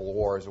into civil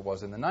war as it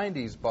was in the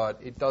 90s, but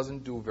it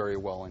doesn't do very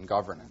well in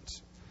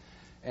governance.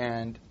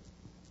 And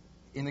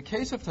in the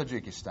case of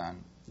Tajikistan,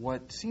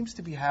 what seems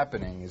to be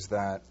happening is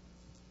that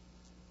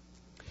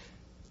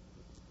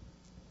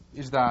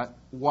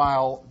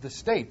while the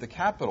state, the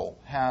capital,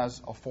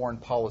 has a foreign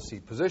policy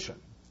position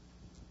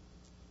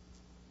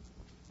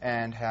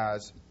and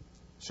has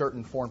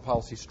certain foreign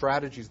policy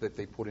strategies that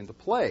they put into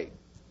play,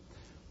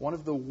 one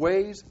of the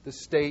ways the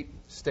state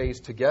stays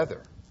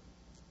together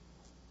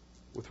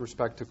with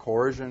respect to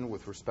coercion,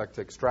 with respect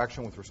to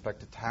extraction, with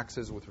respect to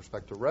taxes, with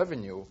respect to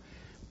revenue,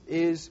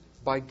 is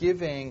by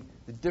giving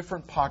the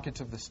different pockets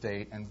of the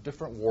state and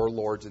different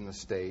warlords in the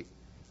state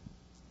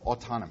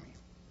autonomy.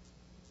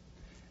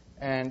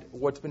 And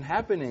what's been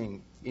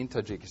happening in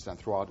Tajikistan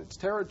throughout its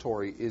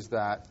territory is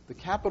that the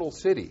capital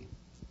city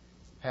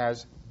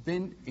has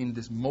been in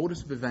this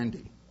modus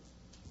vivendi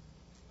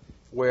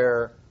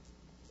where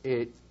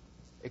it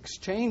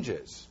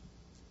exchanges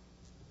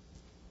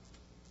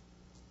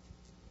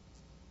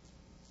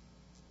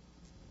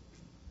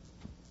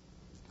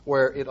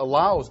where it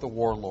allows the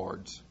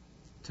warlords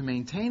to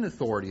maintain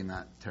authority in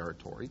that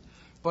territory,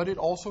 but it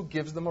also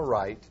gives them a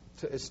right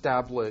to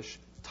establish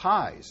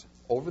ties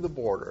over the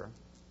border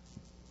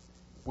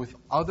with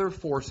other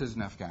forces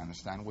in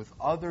Afghanistan, with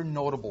other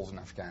notables in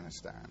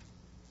Afghanistan,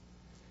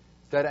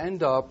 that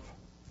end up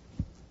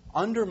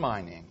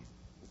undermining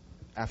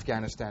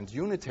Afghanistan's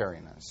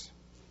unitariness,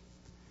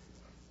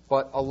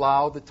 but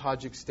allow the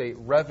Tajik state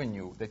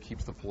revenue that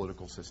keeps the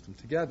political system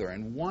together.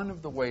 And one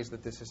of the ways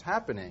that this is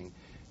happening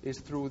is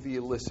through the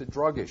illicit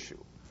drug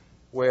issue,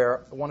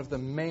 where one of the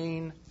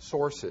main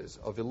sources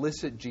of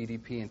illicit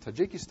GDP in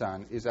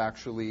Tajikistan is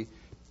actually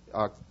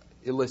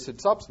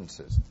illicit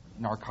substances,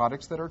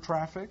 narcotics that are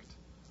trafficked,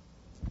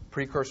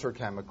 precursor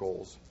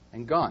chemicals,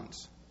 and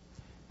guns.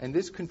 And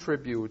this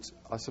contributes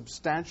a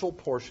substantial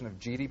portion of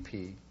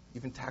GDP,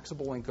 even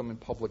taxable income in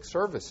public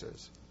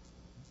services,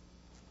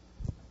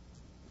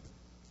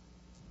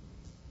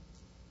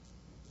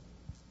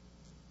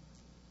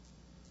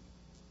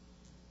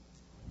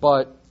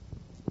 but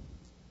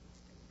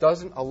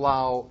doesn't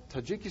allow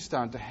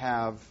Tajikistan to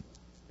have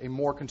a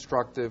more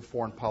constructive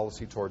foreign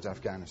policy towards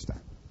Afghanistan.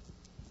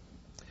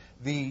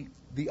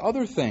 The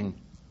other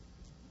thing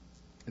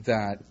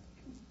that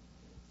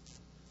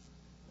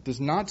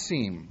does not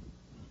seem...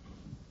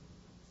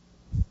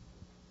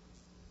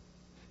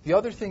 The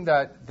other thing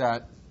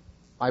that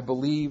I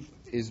believe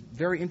is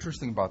very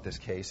interesting about this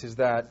case is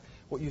that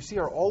what you see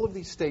are all of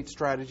these state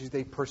strategies,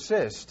 they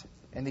persist,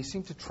 and they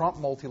seem to trump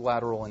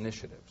multilateral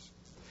initiatives.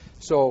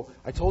 So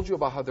I told you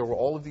about how there were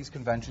all of these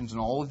conventions and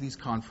all of these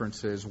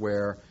conferences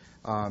where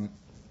the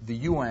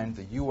UN,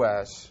 the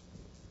U.S.,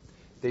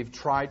 they've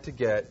tried to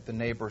get the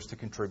neighbors to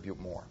contribute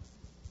more.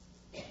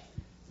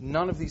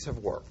 None of these have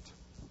worked.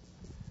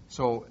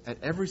 So at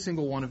every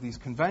single one of these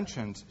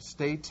conventions,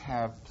 states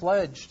have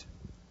pledged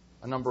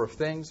a number of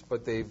things,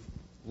 but they've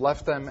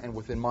left them, and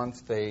within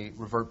months they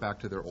revert back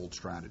to their old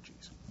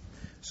strategies.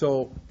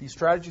 So these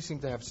strategies seem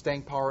to have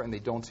staying power, and they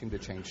don't seem to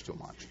change too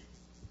much.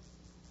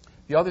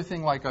 The other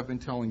thing, like I've been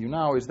telling you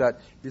now, is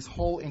that this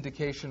whole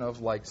indication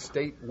of like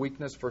state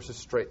weakness versus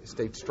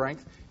state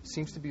strength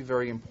seems to be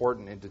very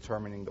important in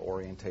determining the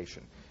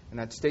orientation, and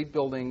that state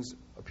buildings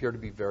appear to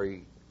be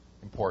very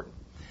important.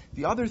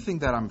 The other thing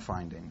that I'm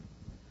finding,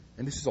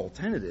 and this is all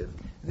tentative,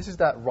 this is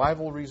that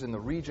rivalries in the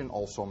region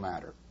also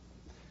matter.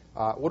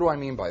 What do I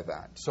mean by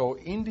that? So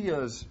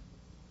India's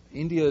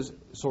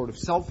sort of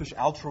selfish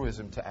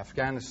altruism to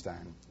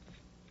Afghanistan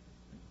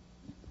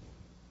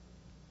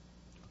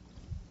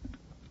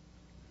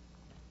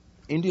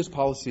India's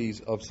policies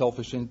of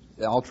selfish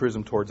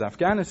altruism towards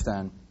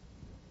Afghanistan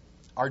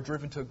are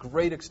driven to a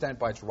great extent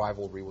by its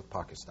rivalry with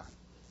Pakistan.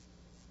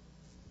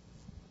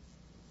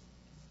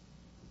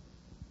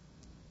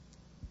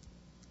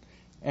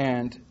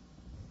 And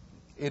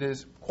it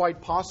is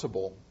quite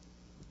possible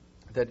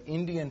that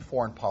Indian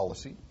foreign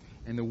policy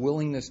and the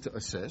willingness to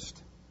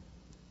assist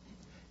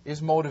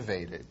is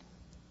motivated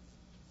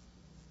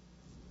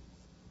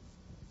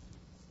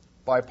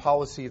by a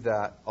policy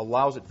that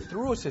allows it,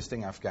 through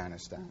assisting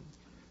Afghanistan,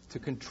 to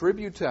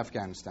contribute to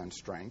Afghanistan's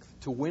strength,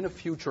 to win a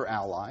future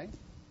ally,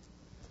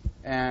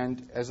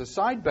 and as a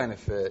side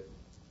benefit,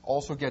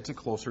 also gets it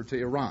closer to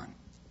Iran,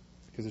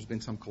 because there's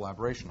been some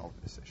collaboration over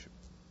this issue.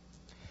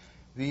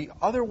 The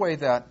other way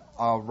that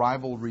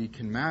rivalry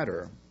can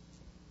matter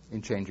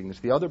in changing this,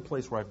 the other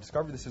place where I've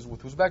discovered this is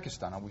with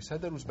Uzbekistan. And we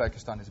said that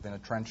Uzbekistan has been a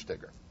trench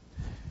digger.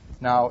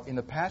 Now, in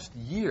the past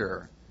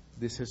year,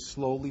 this has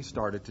slowly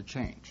started to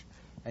change.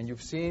 And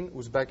you've seen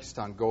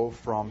Uzbekistan go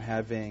from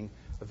having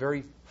a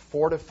very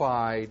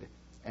fortified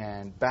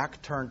and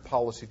back-turned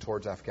policy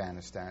towards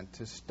Afghanistan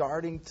to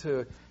starting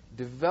to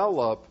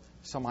develop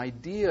some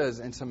ideas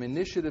and some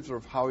initiatives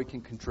of how it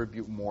can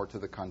contribute more to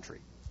the country.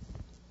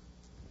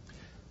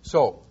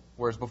 So,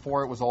 whereas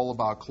before it was all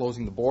about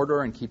closing the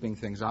border and keeping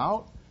things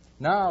out,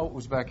 now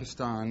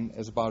Uzbekistan,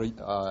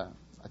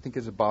 I think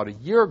about a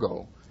year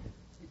ago,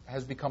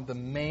 has become the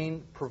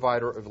main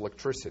provider of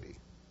electricity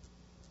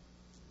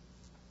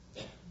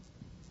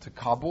to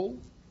Kabul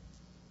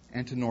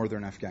and to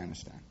northern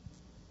Afghanistan.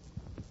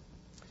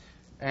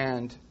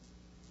 And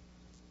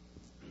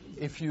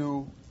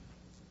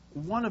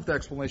one of the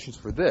explanations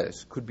for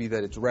this could be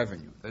that it's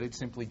revenue, that it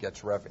simply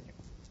gets revenue.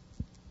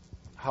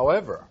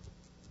 However,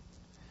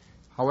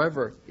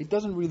 it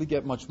doesn't really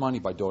get much money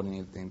by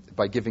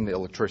giving the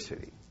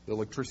electricity. The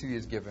electricity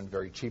is given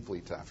very cheaply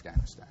to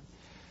Afghanistan.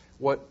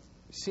 What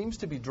seems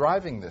to be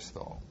driving this,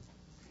 though,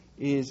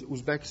 is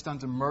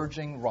Uzbekistan's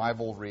emerging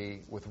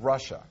rivalry with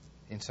Russia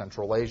in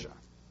Central Asia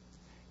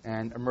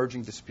and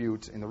emerging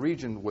disputes in the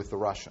region with the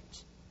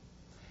Russians.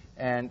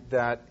 And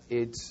that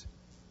it's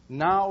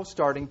now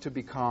starting to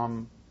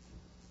become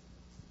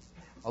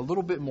a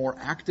little bit more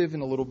active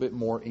and a little bit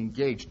more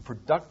engaged,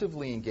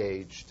 productively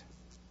engaged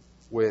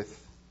with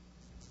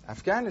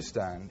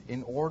Afghanistan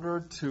in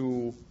order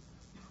to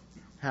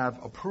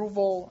have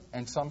approval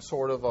and some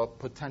sort of a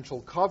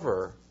potential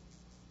cover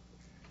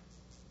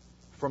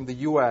from the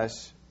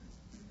U.S.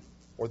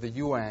 or the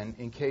UN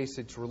in case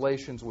its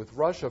relations with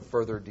Russia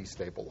further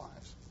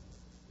destabilize.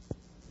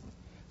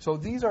 So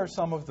these are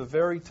some of the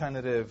very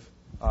tentative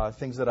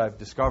things that I've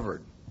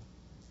discovered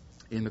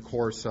in the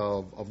course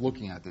of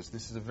looking at this.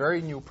 This is a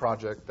very new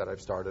project that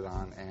I've started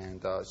on,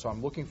 and so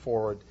I'm looking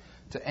forward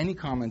to any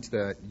comments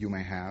that you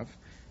may have,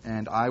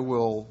 and I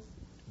will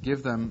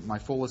give them my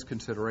fullest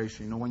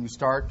consideration. You know, when you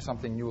start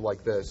something new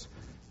like this,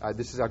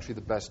 this is actually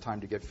the best time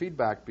to get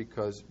feedback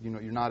because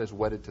you're not as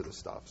wedded to the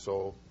stuff.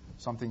 So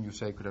something you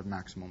say could have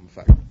maximum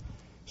effect.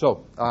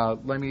 So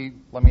let me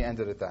end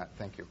it at that.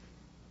 Thank you.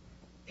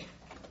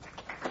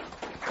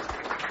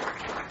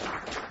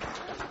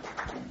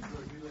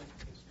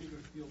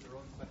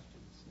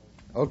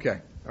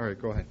 Okay. All right.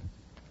 Go ahead.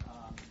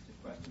 Two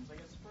questions. I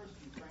guess first,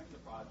 you framed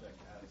the project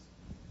as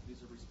these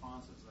are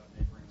responses of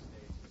neighboring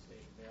states to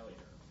state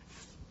failure.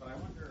 But I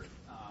wonder,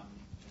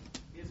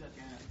 is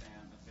Afghanistan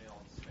a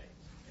failed state,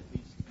 at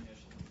least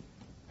initially?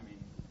 I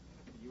mean,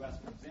 the U.S.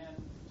 comes in,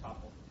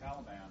 topples the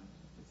Taliban.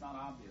 It's not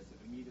obvious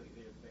that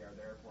immediately they are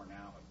therefore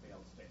now a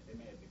failed state. They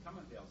may have become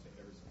a failed state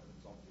as a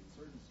result of the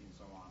insurgency and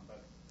so on,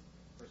 but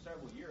for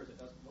several years it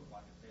doesn't look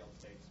like a failed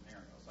state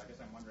scenario. So I guess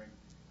I'm wondering,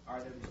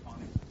 are they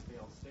responding to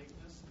failed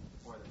stateness,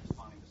 or are they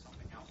responding to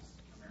something else,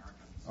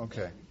 Americans,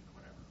 okay, or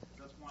whatever?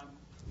 That's one.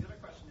 The other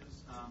question is,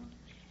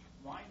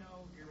 why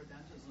no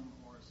irredentism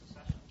or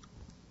secession?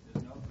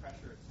 There's no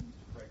pressure, it seems,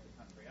 to break the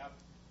country up,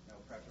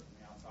 no pressure from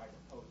the outside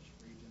to poach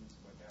regions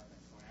with ethnic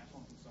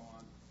co-nationals and so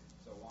on.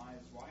 So why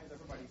is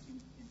everybody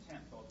seems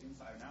intent, both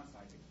inside and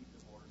outside, to keep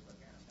the borders of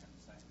Afghanistan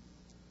the same?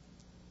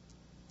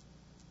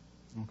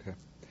 Okay.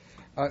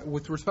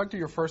 With respect to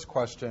your first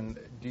question,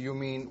 do you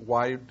mean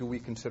why do we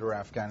consider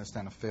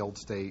Afghanistan a failed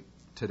state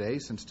today,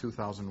 since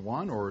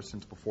 2001, or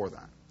since before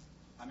that?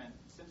 I meant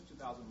since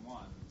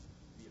 2001,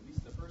 at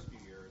least the first few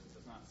years, it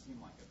does not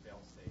seem like a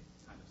failed state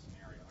kind of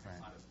scenario.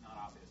 Right. It's not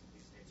obvious that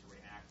these states are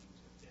reacting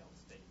to failed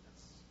stateness.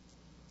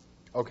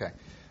 Okay.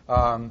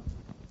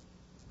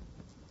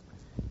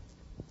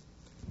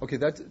 Okay,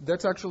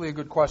 that's actually a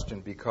good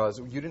question because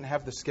you didn't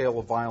have the scale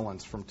of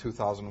violence from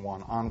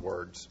 2001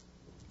 onwards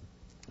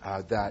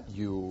that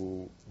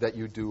you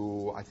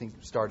do, I think,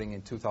 starting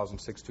in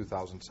 2006,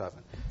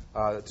 2007?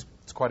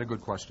 It's quite a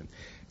good question.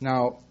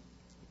 Now,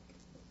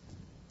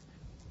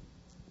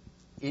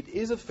 it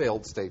is a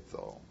failed state,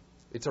 though.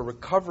 It's a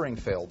recovering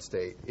failed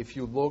state if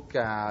you look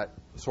at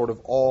sort of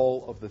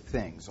all of the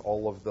things,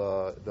 all of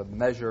the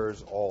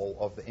measures, all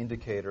of the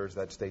indicators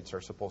that states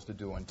are supposed to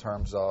do in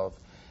terms of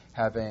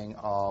having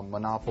a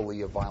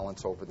monopoly of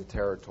violence over the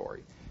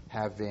territory,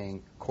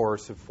 having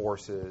coercive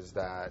forces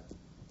that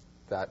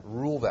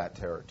rule that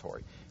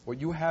territory. What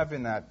you have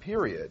in that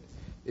period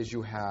is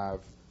you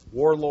have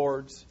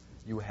warlords,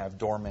 you have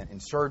dormant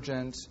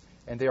insurgents,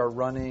 and they are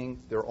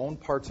running their own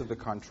parts of the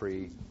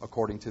country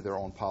according to their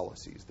own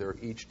policies. They're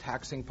each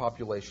taxing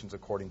populations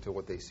according to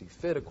what they see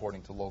fit,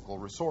 according to local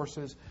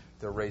resources.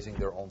 They're raising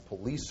their own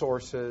police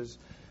sources.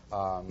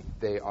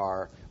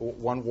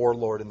 One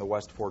warlord in the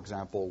West, for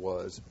example,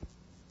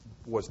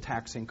 was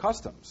taxing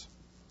customs,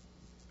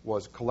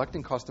 was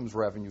collecting customs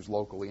revenues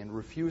locally and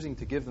refusing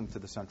to give them to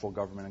the central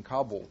government in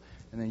Kabul,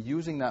 and then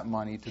using that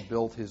money to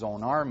build his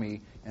own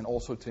army and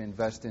also to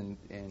invest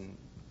in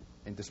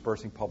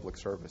dispersing public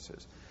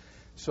services.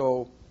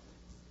 So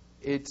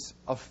it's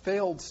a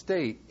failed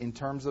state in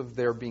terms of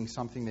there being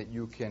something that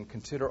you can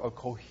consider a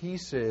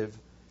cohesive,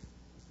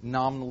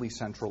 nominally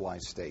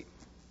centralized state.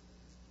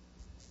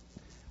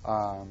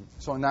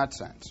 So in that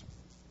sense.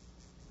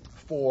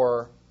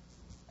 For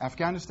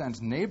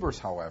Afghanistan's neighbors,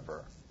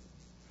 however,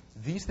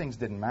 these things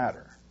didn't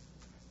matter.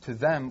 To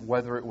them,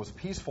 whether it was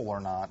peaceful or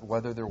not,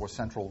 whether there was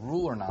central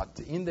rule or not,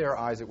 in their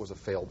eyes it was a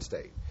failed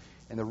state.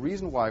 And the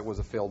reason why it was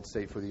a failed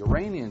state for the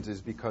Iranians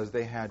is because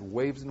they had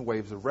waves and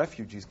waves of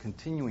refugees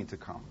continuing to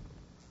come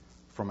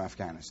from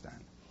Afghanistan.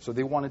 So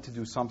they wanted to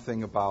do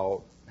something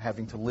about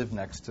having to live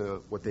next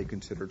to what they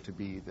considered to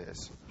be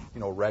this,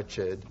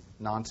 wretched,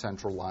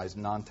 non-centralized,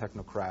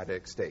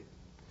 non-technocratic state,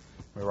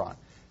 Iran.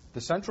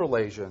 The Central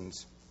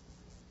Asians,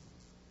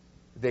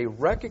 they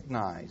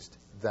recognized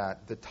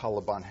that the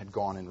Taliban had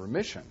gone in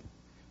remission,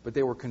 but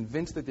they were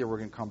convinced that they were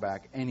going to come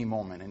back any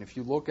moment. And if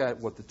you look at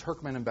what the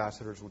Turkmen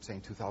ambassadors would say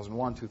in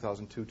 2001,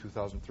 2002,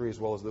 2003, as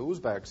well as the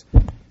Uzbeks,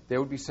 they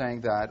would be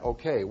saying that,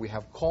 okay, we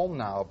have calm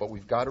now, but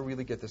we've got to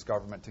really get this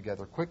government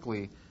together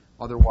quickly,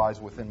 otherwise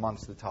within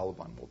months the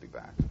Taliban will be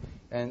back.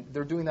 And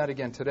they're doing that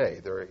again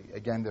today.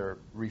 They're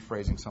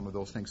rephrasing some of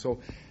those things. So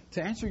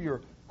to answer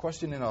your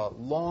question in a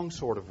long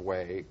sort of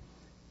way,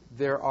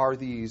 there are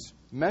these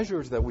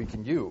measures that we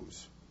can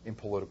use in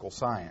political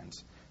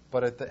science.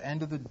 But at the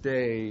end of the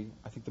day,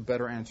 I think the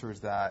better answer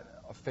is that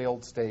a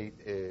failed state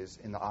is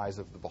in the eyes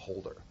of the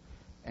beholder.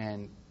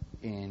 And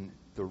in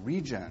the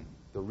region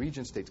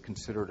states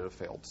considered it a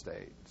failed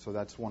state. So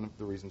that's one of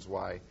the reasons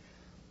why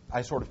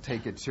I sort of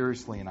take it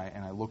seriously and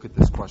I look at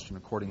this question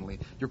accordingly.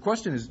 Your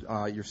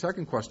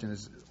second question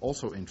is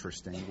also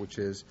interesting, which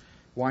is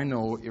why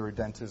no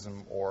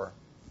irredentism or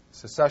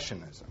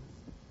secessionism?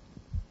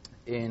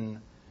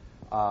 And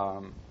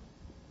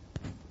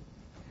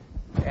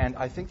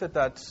I think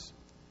that's,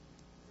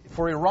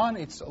 for Iran,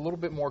 it's a little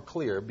bit more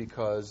clear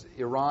because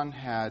Iran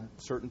had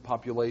certain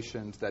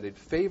populations that it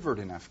favored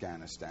in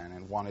Afghanistan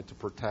and wanted to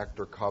protect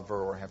or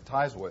cover or have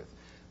ties with,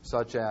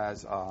 such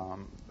as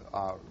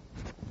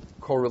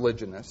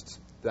co-religionists,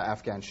 the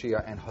Afghan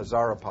Shia and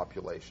Hazara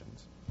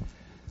populations.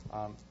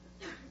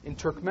 In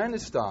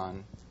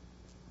Turkmenistan,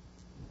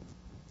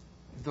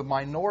 the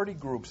minority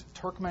groups,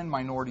 Turkmen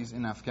minorities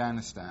in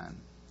Afghanistan,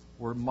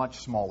 were much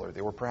smaller.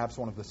 They were perhaps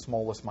one of the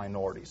smallest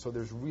minorities. So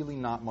there's really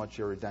not much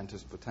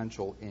irredentist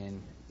potential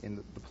in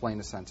the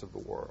plainest sense of the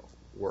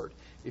word.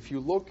 If you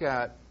look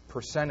at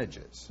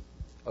percentages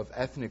of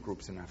ethnic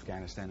groups in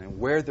Afghanistan and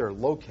where they're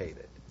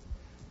located,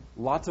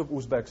 lots of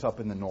Uzbeks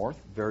up in the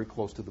north, very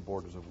close to the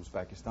borders of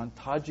Uzbekistan,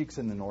 Tajiks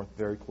in the north,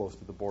 very close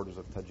to the borders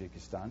of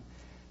Tajikistan,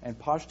 and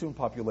Pashtun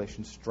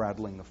populations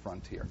straddling the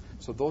frontier.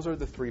 So those are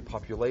the three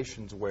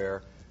populations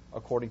where,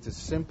 according to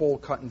simple,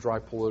 cut-and-dry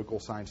political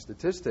science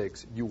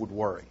statistics, you would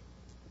worry.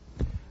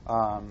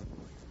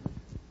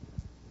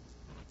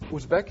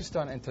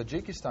 Uzbekistan and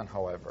Tajikistan,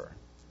 however,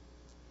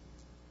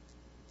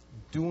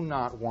 do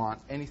not want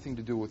anything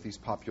to do with these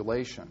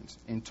populations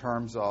in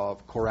terms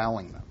of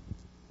corralling them,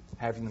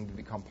 having them to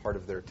become part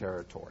of their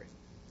territory.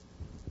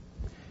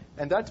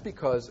 And that's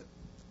because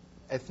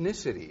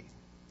ethnicity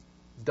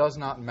does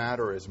not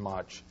matter as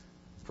much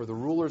for the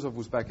rulers of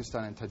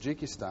Uzbekistan and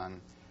Tajikistan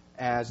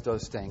as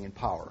does staying in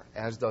power,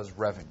 as does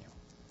revenue.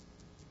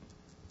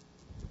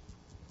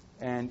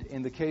 And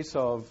in the case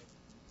of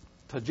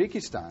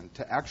Tajikistan,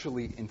 to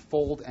actually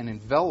enfold and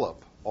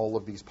envelop all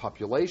of these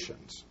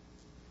populations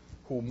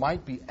who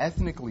might be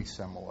ethnically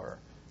similar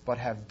but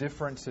have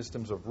different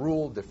systems of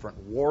rule, different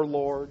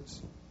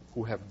warlords,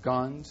 who have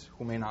guns,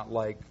 who may not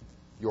like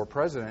your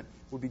president,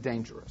 would be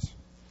dangerous.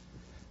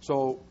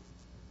 So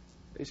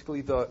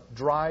basically the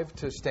drive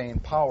to stay in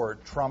power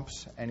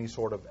trumps any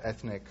sort of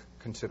ethnic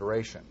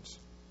considerations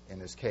in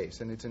this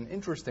case. And it's an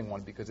interesting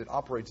one because it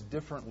operates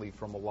differently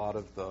from a lot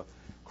of the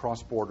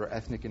cross-border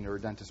ethnic and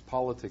irredentist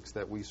politics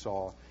that we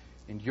saw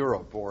in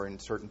Europe or in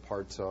certain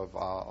parts of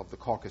the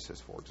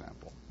Caucasus, for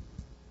example.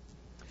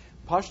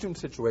 Pashtun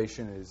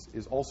situation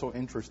is also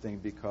interesting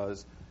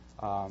because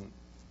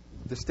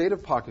the state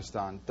of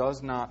Pakistan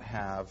does not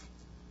have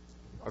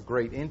a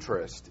great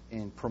interest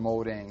in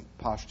promoting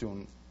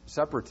Pashtun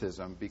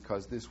separatism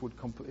because this would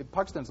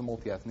Pakistan's a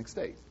multi-ethnic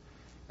state,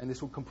 and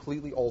this would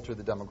completely alter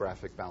the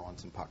demographic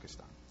balance in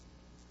Pakistan.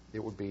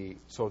 It would be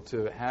so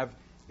to have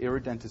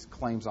irredentist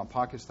claims on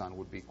Pakistan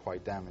would be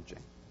quite damaging.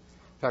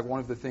 In fact,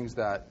 one of the things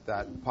that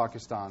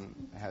Pakistan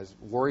has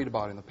worried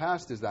about in the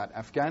past is that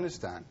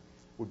Afghanistan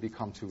would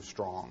become too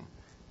strong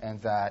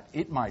and that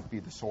it might be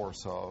the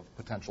source of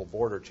potential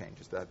border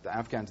changes, that the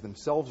Afghans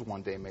themselves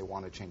one day may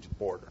want to change the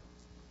border.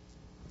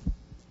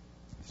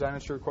 Does that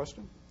answer your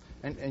question?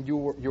 And you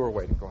were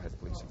waiting. Go ahead,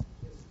 please.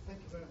 Yes, thank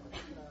you very much.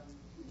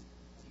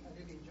 I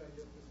really enjoyed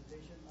your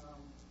presentation.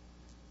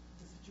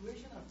 The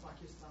situation of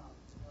Pakistan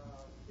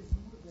is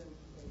more than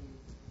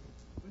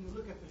when you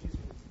look at the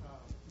history,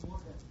 more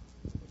than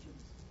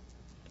issues.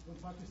 When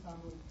Pakistan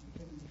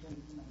became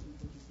independent in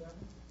 1947,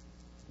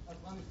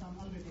 Afghanistan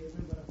already a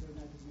member of the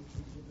United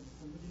Nations General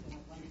Assembly, and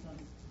Afghanistan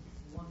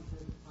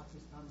wanted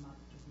Pakistan not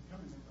to become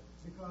a member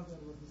because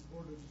there was this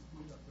border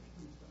dispute of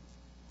Pakistan.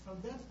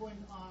 From that point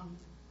on,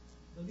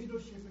 the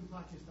leadership in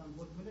Pakistan,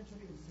 both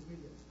military and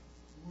civilian,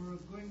 were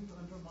going to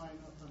undermine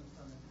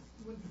Afghanistan.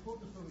 Even before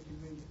the Soviet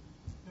invasion,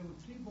 there were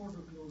 3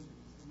 border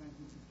closings in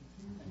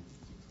 1953,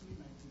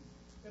 1960,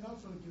 19, and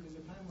also during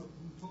the time of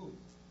Bhutto.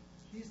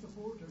 His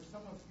supporters,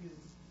 some of his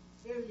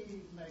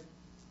early, like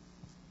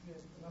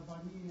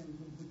Rabbani and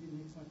Gulbuddin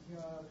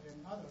Hikmatyar and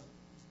others,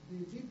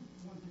 they did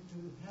wanted to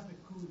have a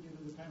coup during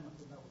the time of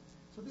the Dawah.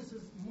 So this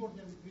is more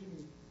than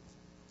really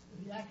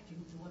reacting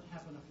to what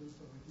happened after the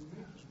Soviet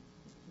invasion.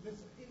 So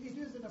it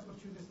is an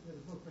opportunity, there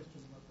is no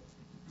question about that.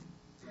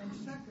 And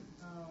second,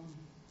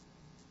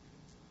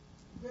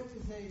 there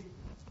is a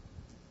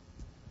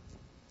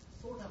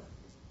sort of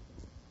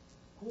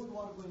Cold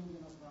War going on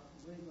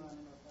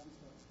in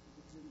Afghanistan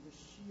between the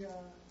Shia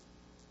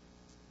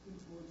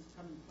influence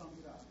coming from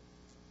Iran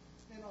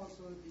and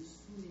also the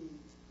Sunni,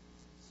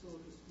 so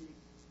to speak,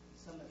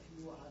 Salafi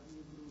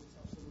Wahhabi groups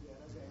of Saudi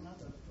Arabia and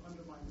others to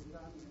undermine the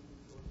Iranian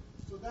influence.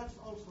 So that's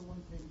also one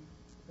thing.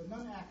 The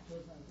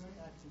non-actors are very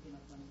active in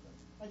Afghanistan.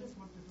 I just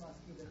wanted to ask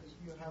you that if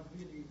you have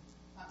really,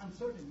 I'm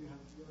certain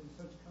your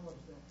research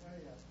covers that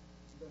area,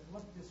 that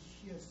what this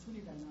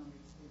Shia-Sunni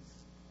dynamics is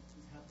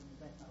happening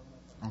right now in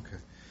Afghanistan.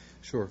 Okay,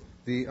 sure.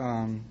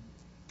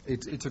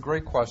 It's a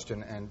great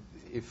question, and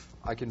if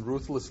I can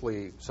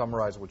ruthlessly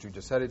summarize what you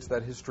just said, it's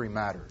that history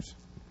matters,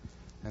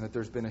 and that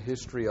there's been a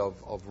history of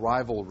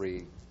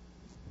rivalry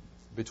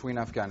between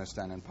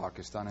Afghanistan and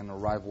Pakistan, and a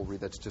rivalry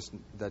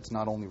that's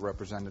not only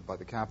represented by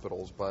the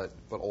capitals, but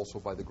also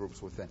by the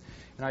groups within.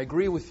 And I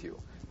agree with you.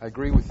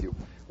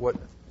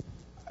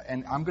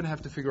 And I'm going to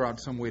have to figure out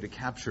some way to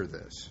capture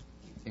this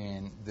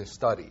in this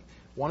study.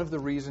 One of the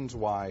reasons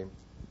why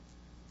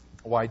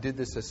I did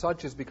this as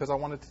such is because I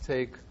wanted to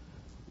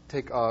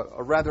take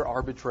a rather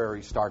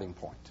arbitrary starting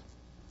point,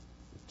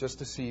 just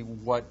to see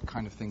what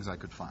kind of things I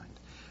could find.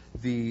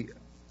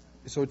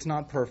 So it's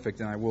not perfect,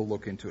 and I will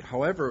look into it.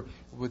 However,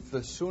 with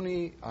the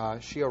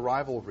Sunni-Shia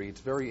rivalry, it's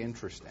very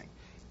interesting.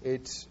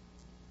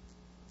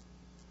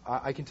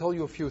 I can tell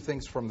you a few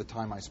things from the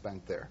time I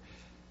spent there.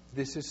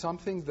 This is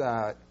something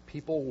that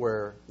people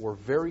were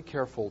very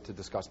careful to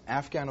discuss.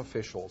 Afghan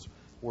officials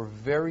were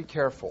very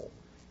careful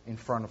in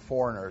front of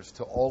foreigners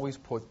to always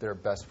put their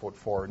best foot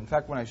forward. In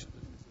fact, when I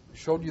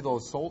showed you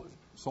those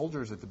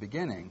soldiers at the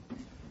beginning,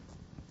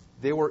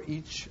 they were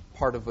each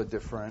part of a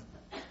different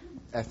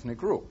ethnic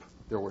group.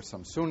 There were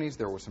some Sunnis,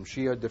 there were some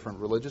Shia, different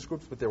religious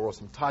groups, but there were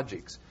some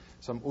Tajiks,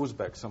 some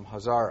Uzbeks, some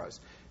Hazaras.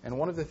 And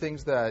one of the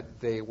things that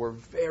they were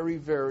very,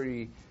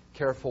 very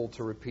careful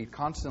to repeat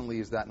constantly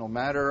is that no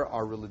matter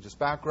our religious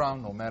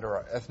background, no matter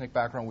our ethnic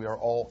background, we are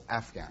all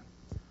Afghan.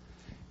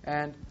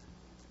 And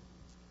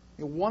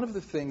one of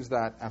the things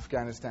that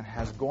Afghanistan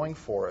has going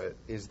for it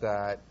is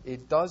that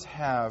it does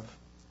have,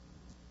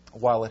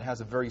 while it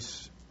has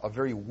a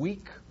very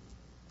weak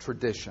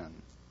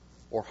tradition,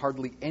 or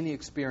hardly any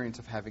experience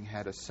of having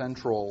had a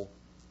central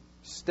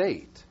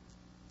state,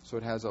 so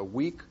it has a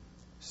weak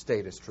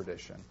statist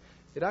tradition.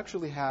 It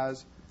actually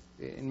has,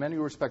 in many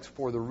respects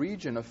for the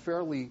region, a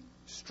fairly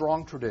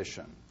strong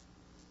tradition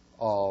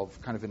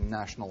of kind of a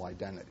national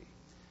identity.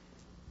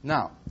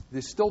 Now,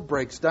 this still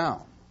breaks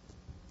down,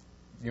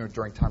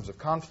 during times of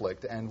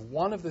conflict, and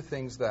one of the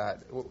things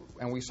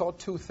and we saw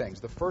 2 things.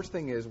 The first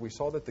thing is we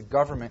saw that the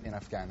government in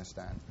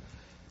Afghanistan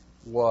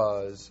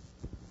was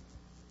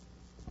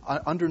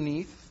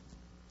underneath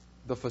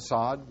the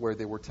facade where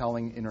they were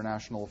telling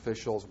international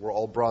officials, we're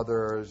all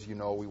brothers, we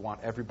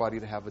want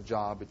everybody to have a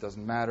job, it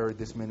doesn't matter,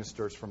 this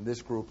minister's from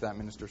this group, that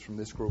minister's from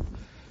this group.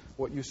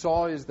 What you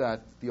saw is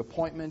that the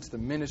appointments, the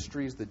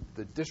ministries,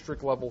 the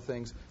district level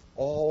things,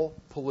 all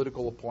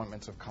political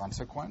appointments of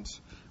consequence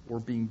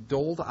were being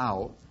doled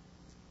out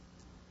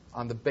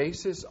on the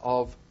basis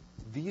of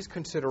these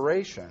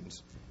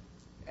considerations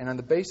and on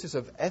the basis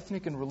of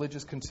ethnic and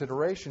religious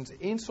considerations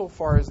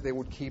insofar as they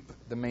would keep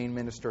the main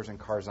ministers in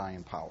Karzai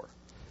in power.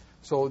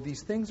 So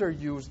these things are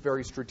used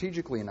very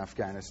strategically in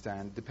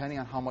Afghanistan, depending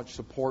on how much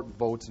support,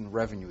 votes, and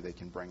revenue they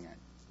can bring in.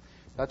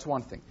 That's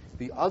one thing.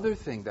 The other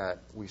thing that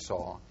we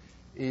saw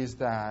is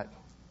that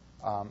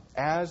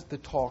as the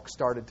talk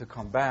started to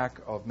come back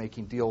of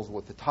making deals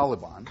with the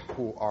Taliban,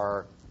 who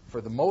are,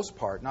 for the most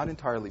part, not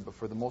entirely, but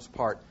for the most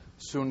part,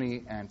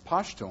 Sunni and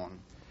Pashtun,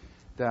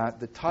 that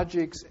the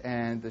Tajiks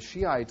and the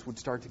Shiites would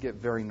start to get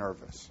very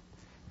nervous.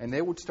 And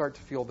they would start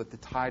to feel that the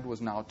tide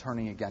was now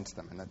turning against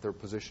them and that their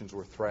positions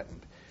were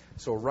threatened.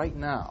 So right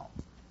now,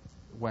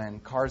 when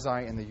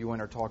Karzai and the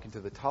UN are talking to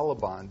the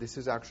Taliban, this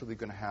is actually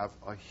going to have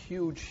a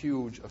huge,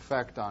 huge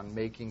effect on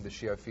making the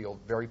Shia feel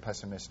very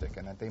pessimistic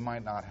and that they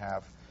might not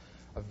have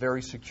a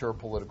very secure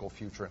political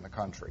future in the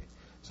country.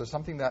 So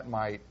something that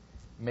might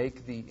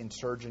make the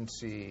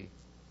insurgency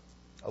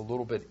a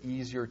little bit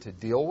easier to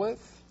deal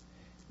with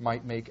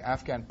might make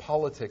Afghan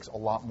politics a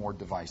lot more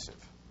divisive.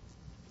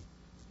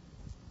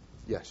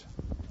 Yes?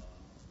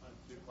 I have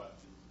two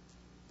questions.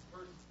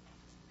 First,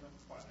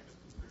 I guess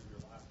considering your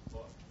last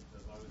book,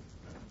 because I was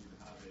expecting you to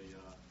have a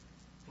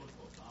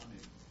political economy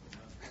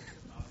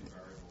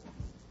variable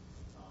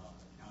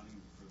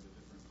accounting for the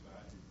different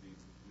strategies being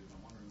pursued.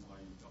 I'm wondering why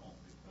you don't,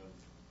 because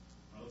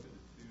when I look at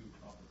the two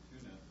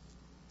opportunists,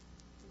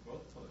 they're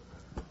both political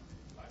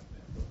economies.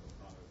 Pakistan political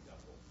economy with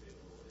capital K,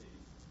 little e.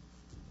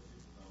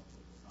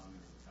 Political economy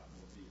with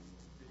capital B and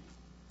little c.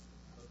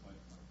 That's my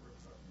first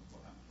question, is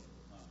what happens to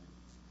political economy?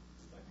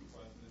 The second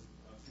question is,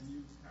 can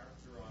you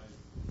characterize,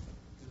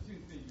 it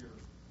seems to me your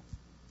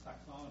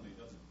taxonomy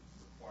doesn't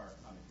require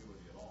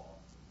contiguity at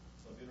all.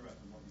 So I'd be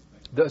interested in what you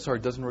think. Sorry,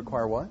 doesn't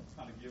require what?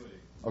 Contiguity.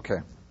 Okay.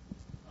 So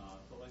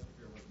I'd like to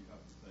hear what you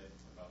have to say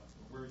about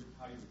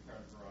how you would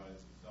characterize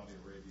Saudi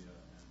Arabia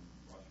and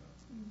Russia.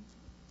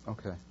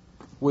 Okay.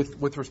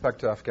 With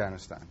respect to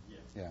Afghanistan?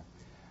 Yeah.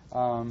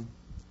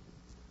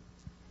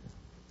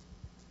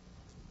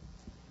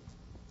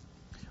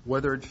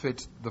 Whether it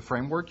fits the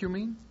framework, you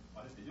mean?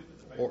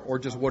 Or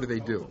just what do they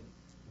do?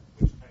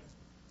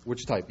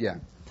 Which type? Yeah.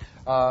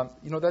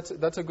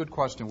 That's a good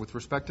question. With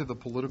respect to the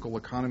political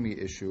economy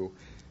issue,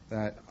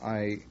 that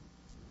I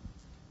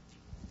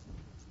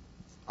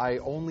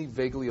only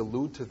vaguely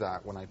allude to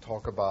that when I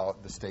talk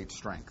about the state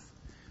strength.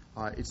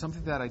 It's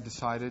something that I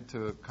decided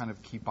to kind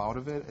of keep out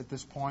of it at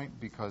this point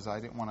because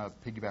I didn't want to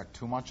piggyback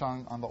too much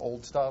on the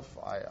old stuff.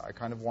 I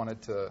kind of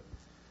wanted to.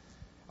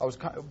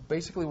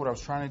 Basically what I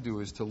was trying to do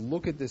is to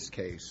look at this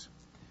case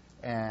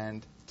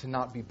and to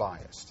not be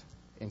biased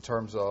in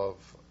terms of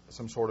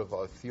some sort of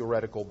a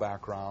theoretical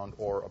background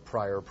or a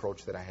prior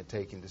approach that I had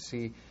taken to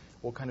see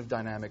what kind of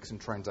dynamics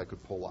and trends I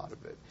could pull out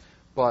of it.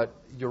 But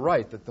you're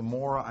right that the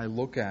more I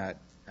look at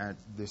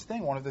this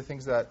thing, one of the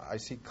things that I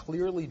see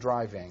clearly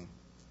driving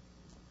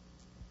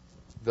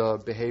the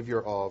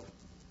behavior of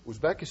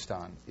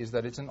Uzbekistan is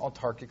that it's an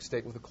autarkic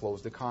state with a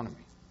closed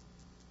economy.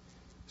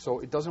 So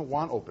it doesn't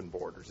want open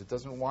borders. It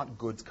doesn't want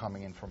goods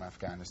coming in from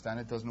Afghanistan.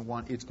 It doesn't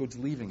want its goods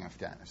leaving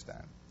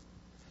Afghanistan.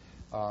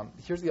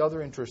 Here's the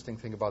other interesting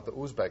thing about the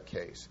Uzbek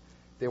case.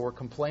 They were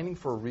complaining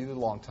for a really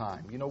long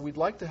time. We'd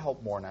like to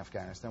help more in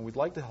Afghanistan. We'd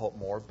like to help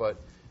more, but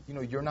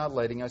you're not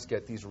letting us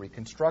get these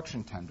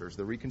reconstruction tenders.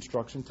 The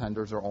reconstruction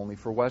tenders are only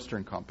for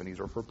Western companies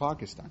or for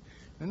Pakistan.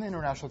 Then the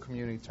international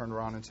community turned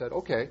around and said,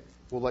 okay,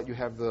 we'll let you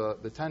have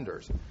the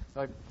tenders.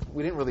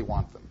 We didn't really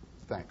want them.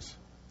 Thanks.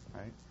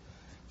 Right?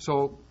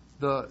 So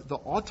the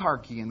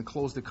autarky and the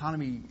closed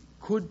economy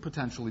could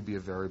potentially be a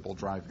variable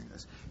driving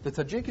this. The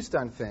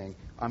Tajikistan thing,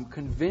 I'm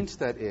convinced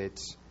that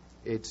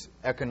it's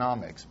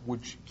economics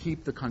which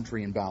keep the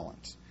country in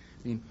balance.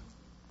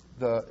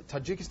 The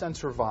Tajikistan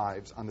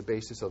survives on the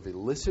basis of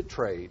illicit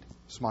trade,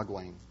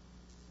 smuggling,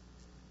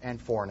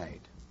 and foreign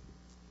aid.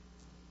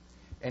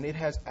 And it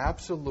has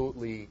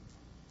absolutely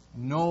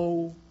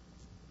no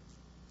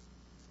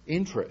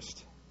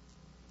interest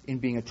in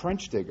being a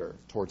trench digger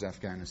towards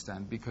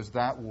Afghanistan because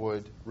that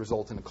would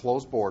result in a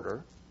closed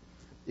border.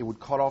 It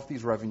would cut off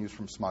these revenues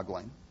from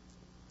smuggling,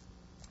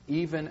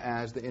 even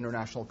as the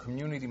international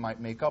community might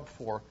make up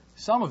for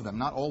some of them,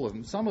 not all of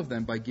them, some of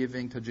them by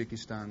giving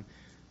Tajikistan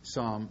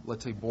some,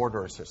 let's say,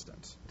 border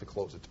assistance to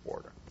close its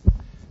border.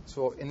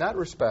 So in that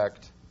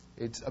respect,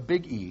 it's a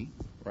big E,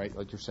 right,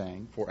 like you're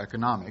saying, for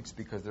economics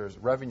because there's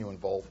revenue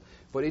involved,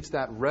 but it's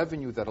that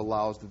revenue that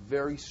allows the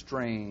very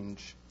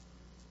strange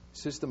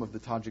system of the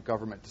Tajik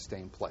government to stay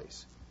in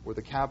place, where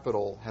the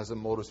capital has a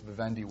modus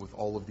vivendi with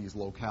all of these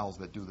locales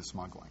that do the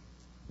smuggling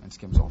and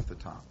skims off the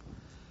top.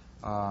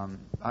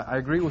 I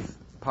agree with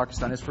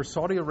Pakistan. As for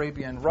Saudi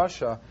Arabia and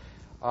Russia,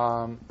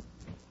 so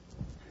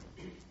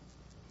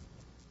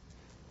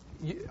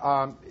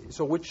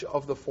which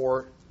of the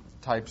four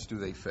types do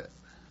they fit?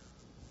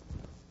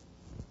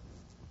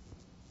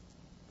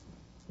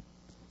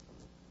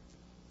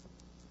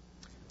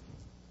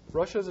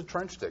 Russia is a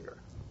trench digger.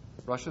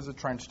 Russia is a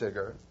trench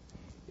digger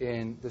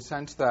in the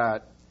sense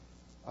that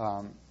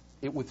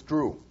it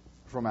withdrew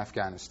from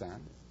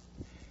Afghanistan,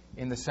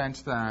 in the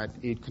sense that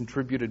it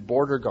contributed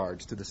border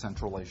guards to the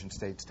Central Asian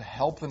states to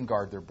help them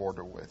guard their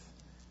border with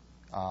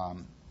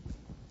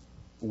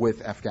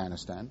with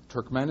Afghanistan.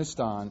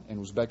 Turkmenistan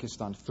and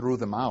Uzbekistan threw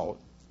them out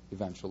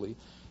eventually,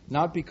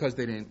 not because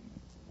they didn't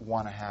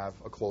want to have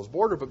a closed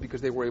border, but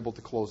because they were able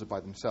to close it by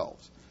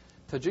themselves.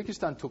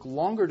 Tajikistan took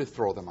longer to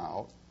throw them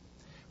out,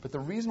 but the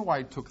reason why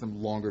it took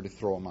them longer to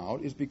throw them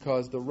out is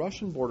because the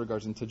Russian border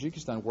guards in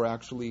Tajikistan were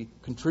actually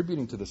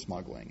contributing to the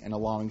smuggling and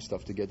allowing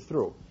stuff to get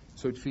through.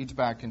 So it feeds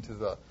back into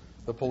the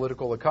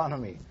political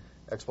economy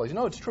explanation.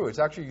 No, it's true. It's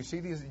actually, you see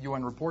these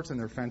UN reports and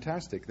they're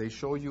fantastic. They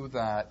show you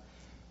that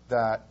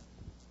the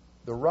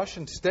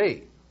Russian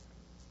state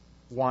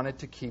wanted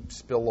to keep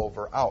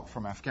spillover out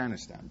from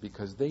Afghanistan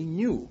because they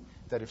knew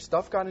that if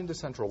stuff got into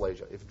Central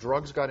Asia, if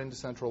drugs got into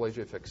Central Asia,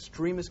 if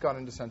extremists got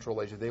into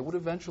Central Asia, they would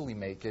eventually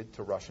make it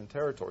to Russian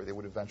territory. They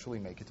would eventually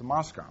make it to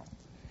Moscow,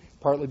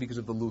 partly because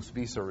of the loose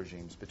visa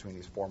regimes between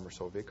these former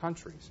Soviet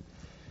countries.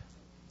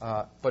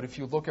 But if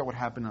you look at what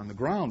happened on the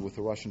ground with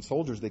the Russian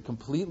soldiers, they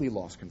completely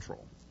lost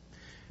control.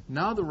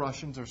 Now the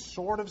Russians are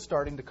sort of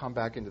starting to come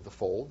back into the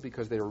fold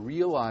because they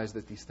realize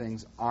that these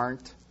things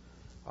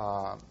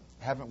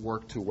haven't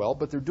worked too well,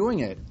 but they're doing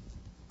it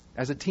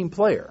as a team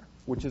player,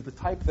 which is the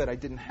type that I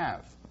didn't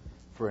have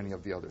for any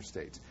of the other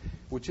states,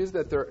 which is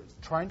that they're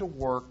trying to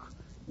work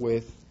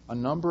with a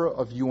number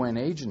of UN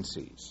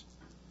agencies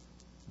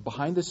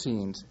behind the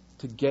scenes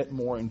to get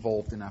more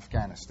involved in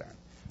Afghanistan.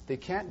 They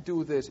can't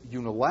do this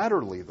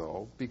unilaterally,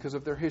 though, because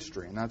of their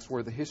history, and that's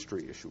where the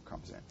history issue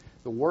comes in.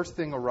 The worst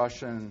thing a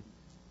Russian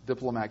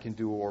diplomat can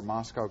do or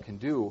Moscow can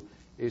do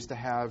is to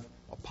have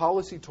a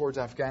policy towards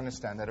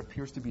Afghanistan that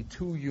appears to be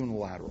too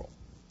unilateral,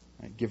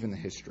 right, given the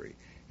history.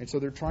 And so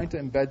they're trying to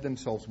embed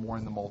themselves more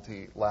in the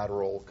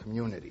multilateral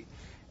community.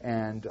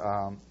 And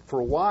for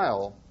a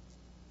while,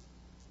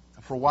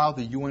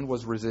 the UN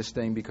was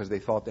resisting because they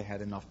thought they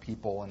had enough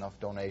people, enough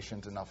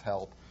donations, enough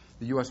help.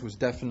 The U.S. was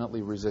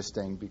definitely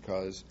resisting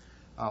because,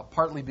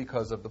 partly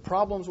because of the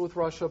problems with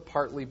Russia,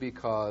 partly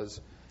because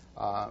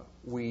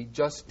we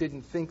just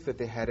didn't think that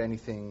they had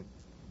anything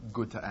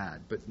good to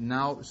add. But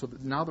now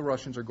the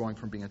Russians are going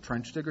from being a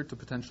trench digger to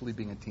potentially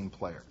being a team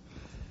player.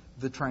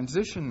 The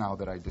transition now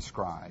that I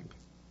described,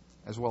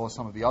 as well as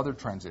some of the other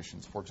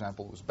transitions, for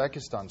example,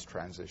 Uzbekistan's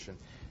transition,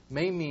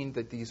 may mean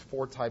that these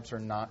four types are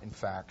not, in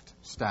fact,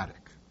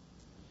 static,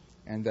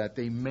 and that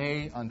they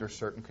may, under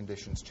certain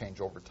conditions, change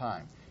over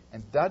time.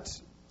 And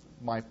that's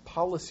my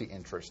policy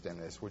interest in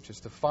this, which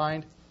is to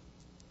find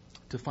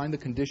the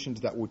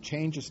conditions that would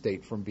change a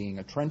state from being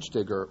a trench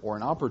digger or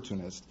an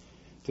opportunist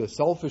to a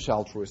selfish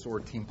altruist or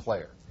a team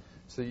player,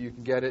 so you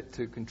can get it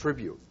to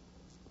contribute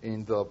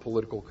in the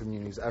political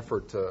community's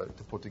effort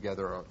to put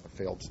together a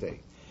failed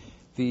state.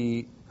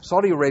 The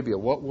Saudi Arabia,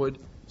 what would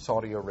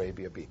Saudi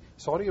Arabia be?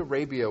 Saudi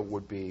Arabia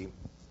would be,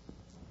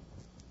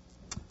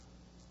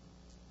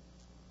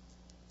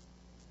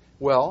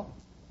 well,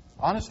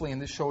 honestly,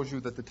 and this shows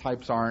you that the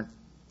types aren't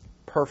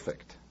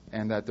perfect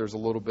and that there's a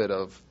little bit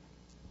of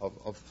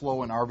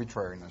flow and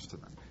arbitrariness to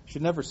them. I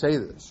should never say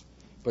this,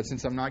 but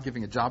since I'm not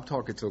giving a job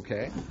talk, it's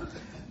okay,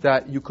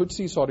 that you could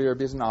see Saudi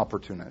Arabia as an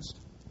opportunist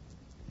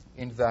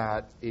in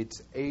that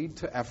its aid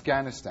to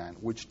Afghanistan,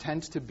 which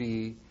tends to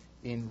be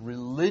in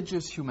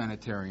religious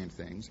humanitarian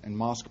things and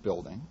mosque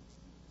building,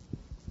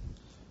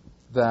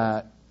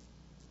 that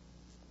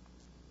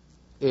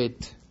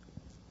it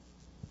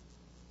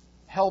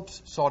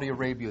helps Saudi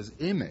Arabia's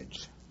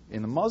image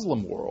in the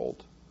Muslim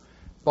world,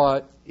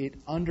 but it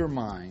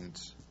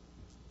undermines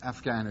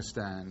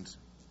Afghanistan's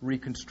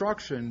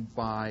reconstruction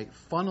by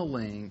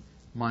funneling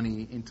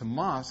money into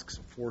mosques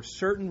for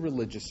certain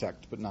religious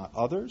sects, but not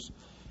others,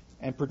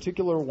 and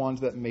particular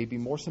ones that may be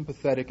more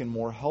sympathetic and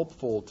more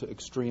helpful to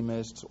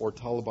extremists or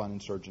Taliban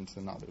insurgents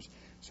than others.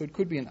 So it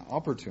could be an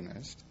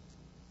opportunist,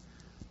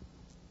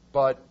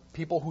 but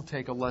people who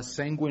take a less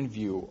sanguine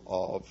view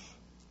of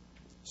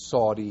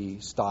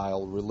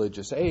Saudi-style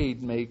religious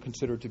aid may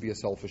consider it to be a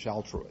selfish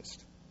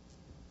altruist.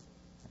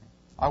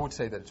 I would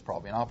say that it's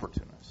probably an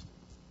opportunist.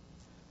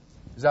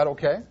 Is that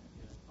okay?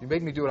 You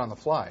made me do it on the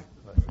fly.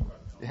 But,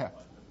 yeah.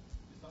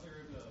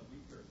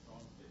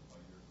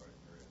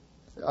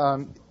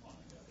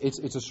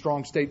 It's a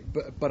strong state,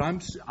 but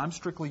I'm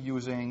strictly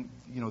using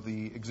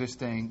the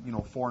existing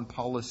foreign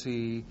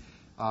policy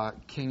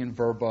King and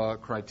Verba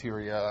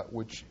criteria,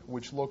 which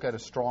look at a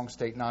strong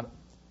state not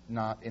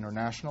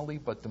internationally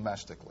but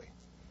domestically,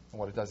 and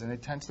what it does, and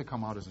it tends to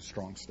come out as a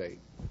strong state.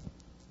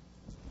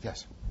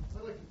 Yes.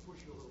 I'd like to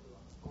push you a little bit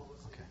on the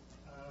policy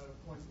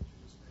point that you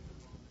just made a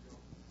moment ago.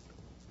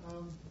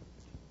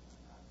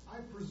 I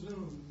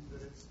presume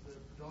that it's the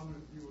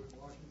predominant view in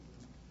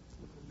Washington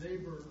that the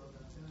neighbor of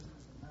Afghanistan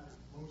that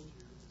matters most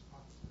here is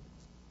Pakistan.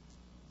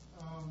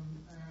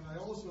 And I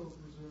also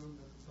presume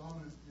that the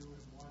dominant view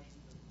in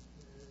Washington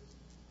is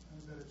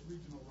that it's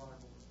regional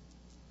rivalry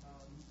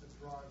that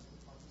drives the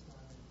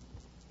Pakistani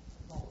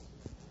policy,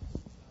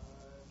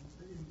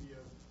 the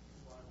India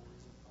rivalry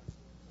with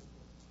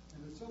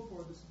Pakistan, and so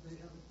forth. They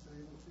haven't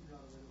been able to figure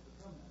out a way to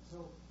overcome that. So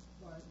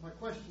my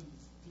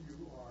questions to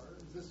you are: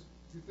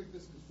 do you think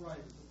this is right?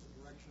 Is this the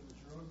direction that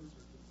your own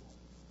research is going?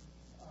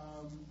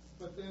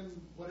 But then,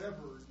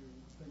 whatever you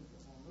think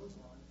along those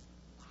lines,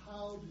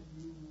 how do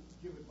you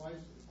give advice to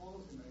the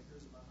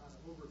policymakers about how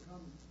to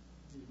overcome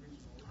these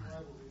regional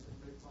rivalries and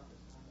make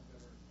Pakistan a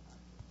better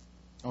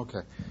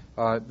actor?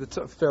 Okay. That's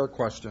a fair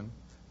question.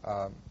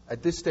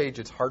 At this stage,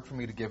 it's hard for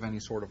me to give any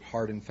sort of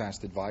hard and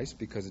fast advice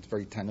because it's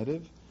very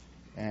tentative.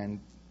 And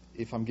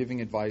if I'm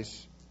giving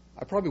advice,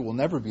 I probably will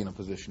never be in a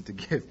position to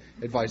give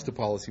advice to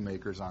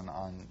policymakers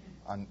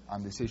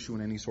on this issue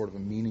in any sort of a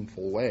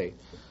meaningful way.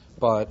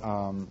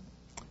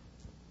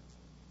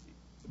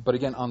 But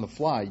again, on the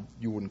fly,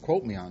 you wouldn't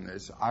quote me on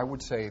this. I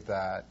would say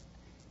that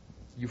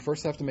you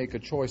first have to make a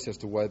choice as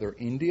to whether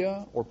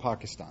India or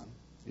Pakistan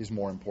is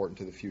more important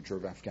to the future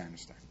of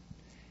Afghanistan.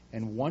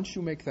 And once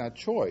you make that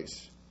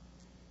choice,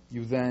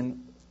 you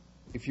then,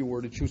 if you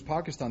were to choose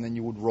Pakistan, then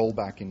you would roll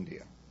back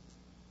India.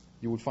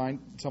 You would find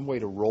some way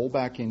to roll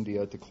back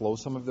India, to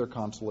close some of their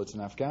consulates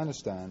in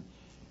Afghanistan,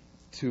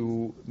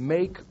 to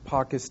make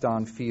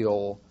Pakistan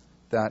feel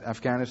that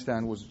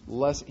Afghanistan was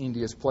less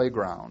India's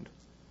playground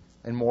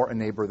and more a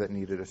neighbor that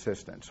needed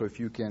assistance. So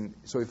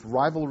if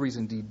rivalries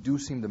indeed do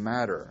seem to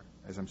matter,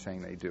 as I'm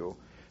saying they do,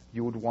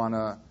 you would want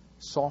to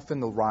soften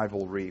the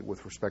rivalry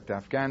with respect to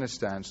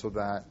Afghanistan so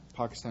that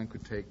Pakistan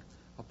could take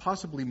a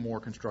possibly more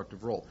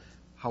constructive role.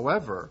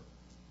 However,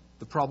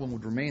 the problem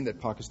would remain that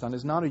Pakistan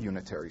is not a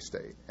unitary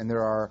state, and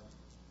there are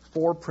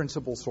 4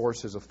 principal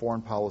sources of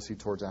foreign policy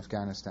towards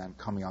Afghanistan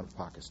coming out of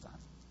Pakistan.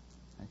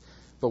 Right?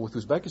 But with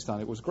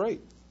Uzbekistan, it was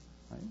great.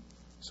 Right?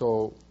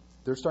 So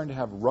they're starting to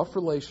have rough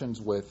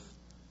relations with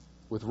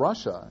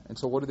Russia, and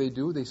so what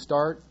do? They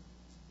start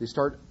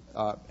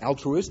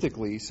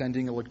altruistically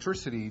sending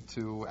electricity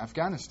to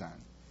Afghanistan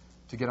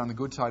to get on the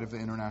good side of the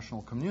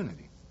international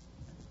community.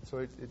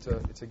 So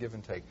it's a give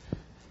and take.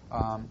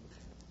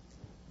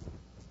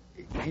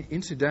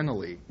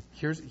 Incidentally,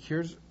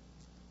 here's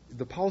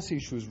the policy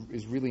issue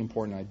is really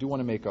important. I do want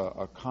to make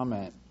a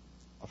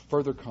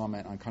further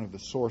comment on kind of the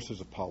sources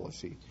of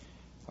policy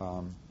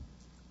on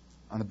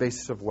the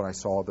basis of what I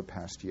saw the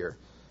past year.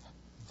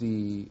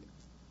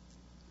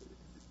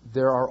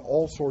 There are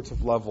all sorts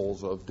of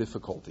levels of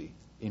difficulty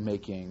in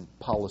making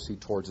policy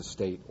towards a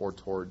state or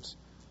towards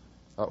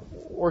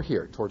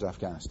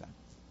Afghanistan.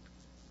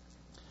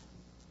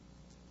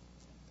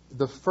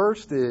 The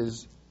first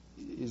is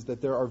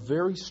that there are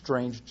very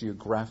strange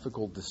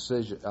geographical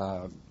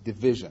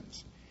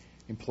divisions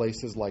in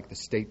places like the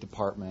State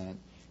Department,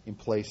 in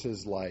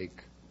places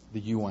like the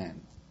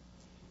UN.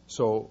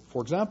 So,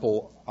 for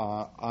example,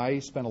 I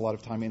spent a lot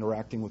of time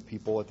interacting with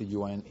people at the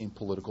UN in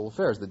political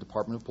affairs, the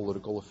Department of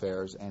Political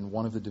Affairs, and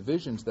one of the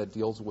divisions that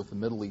deals with the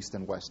Middle East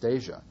and West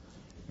Asia,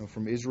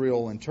 from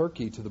Israel and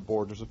Turkey to the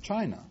borders of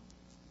China.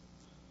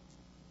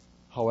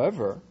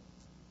 However,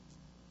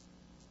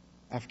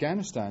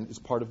 Afghanistan is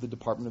part of the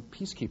Department of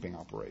Peacekeeping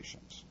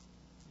Operations.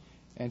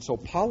 And so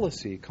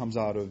policy comes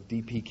out of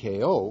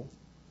DPKO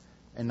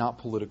and not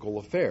political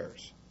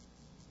affairs.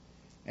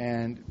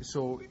 And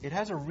so it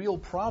has a real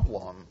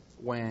problem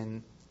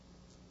when,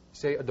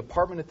 say, a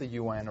department at the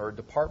UN or a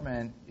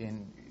department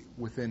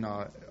within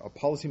a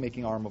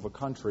policymaking arm of a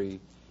country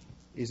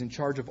is in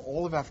charge of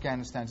all of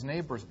Afghanistan's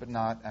neighbors, but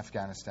not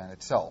Afghanistan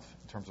itself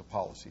in terms of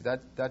policy.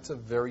 That's a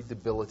very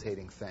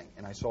debilitating thing.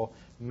 And I saw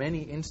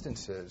many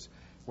instances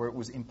where it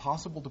was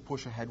impossible to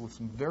push ahead with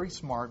some very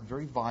smart,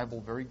 very viable,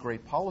 very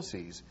great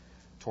policies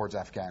towards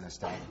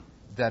Afghanistan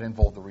that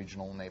involved the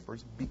regional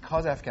neighbors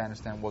because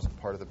Afghanistan wasn't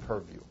part of the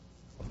purview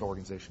of the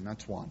organization.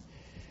 That's one.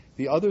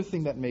 The other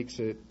thing that makes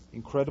it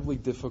incredibly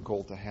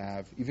difficult to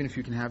have, even if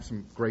you can have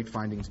some great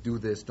findings, do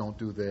this, don't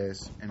do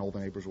this, and all the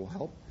neighbors will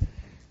help, I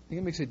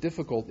think it makes it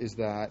difficult is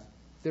that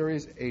there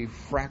is a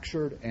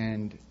fractured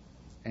and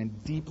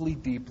deeply,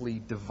 deeply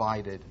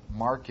divided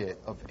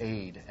market of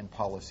aid and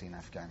policy in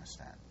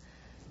Afghanistan.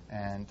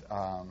 And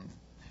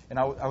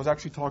I was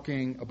actually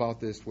talking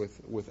about this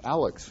with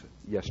Alex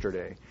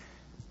yesterday.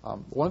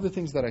 One of the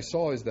things that I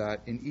saw is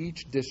that in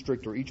each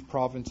district or each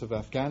province of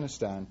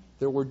Afghanistan,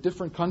 there were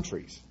different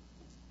countries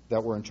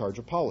that were in charge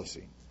of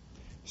policy.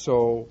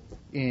 So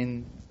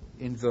in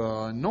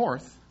the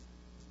north,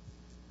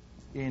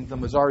 in the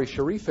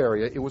Mazar-e-Sharif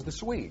area, it was the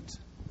Swedes.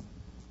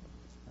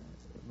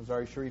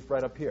 Mazar-e-Sharif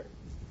right up here.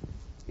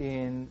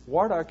 In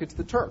Wardak, it's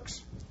the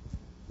Turks.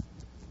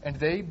 And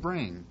they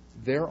bring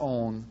their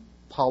own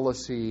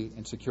policy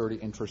and security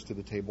interests to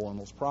the table in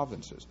those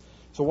provinces.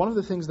 So one of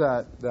the things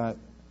that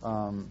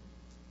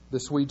the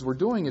Swedes were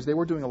doing is they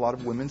were doing a lot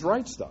of women's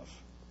rights stuff,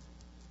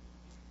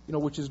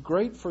 which is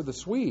great for the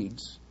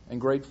Swedes and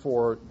great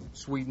for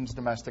Sweden's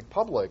domestic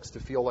publics to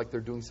feel like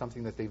they're doing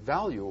something that they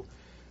value,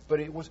 but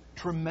it was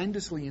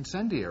tremendously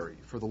incendiary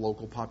for the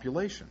local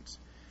populations.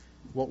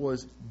 What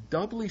was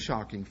doubly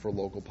shocking for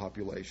local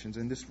populations,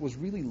 and this was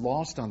really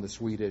lost on the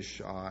Swedish,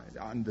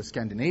 on the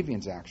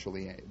Scandinavians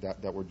actually,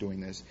 that were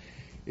doing this,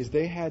 is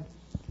they had,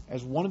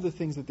 as one of the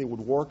things that they would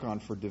work on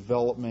for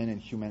development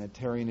and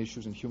humanitarian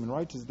issues and human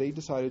rights, is they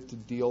decided to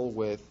deal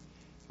with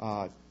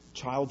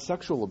child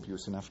sexual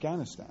abuse in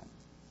Afghanistan,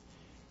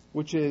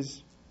 which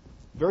is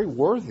very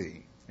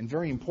worthy and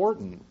very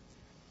important,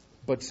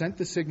 but sent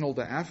the signal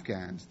to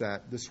Afghans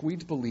that the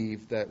Swedes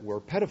believed that we're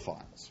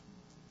pedophiles.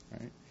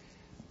 Right?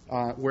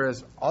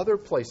 Whereas other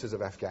places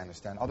of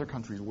Afghanistan, other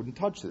countries wouldn't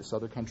touch this.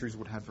 Other countries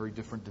would have very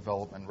different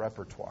development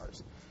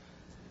repertoires.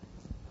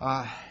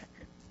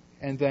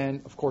 And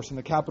then, of course, in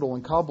the capital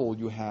in Kabul,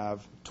 you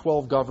have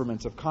 12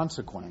 governments of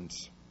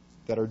consequence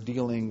that are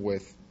dealing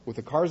with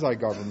the Karzai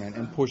government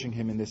and pushing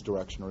him in this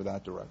direction or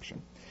that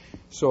direction.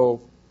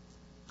 So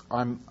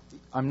I'm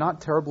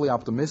not terribly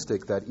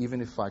optimistic that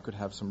even if I could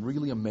have some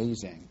really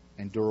amazing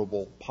and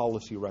durable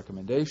policy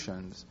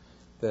recommendations,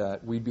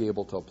 that we'd be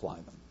able to apply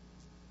them.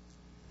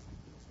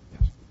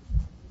 Yes.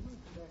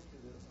 Back to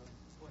the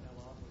point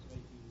Alan was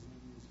making,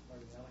 maybe as part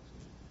of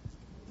Alex's.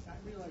 I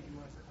realize you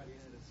want to cut in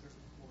at a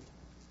certain point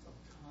of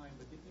time,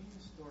 but the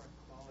ahistoric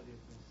quality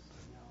of this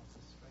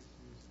analysis strikes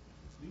me as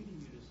leading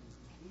you to some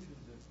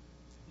conclusions that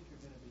I think are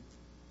going to be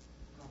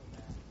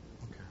problematic.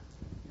 Okay.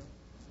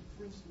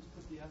 For instance,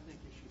 put the ethnic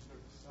issue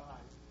sort of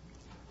aside.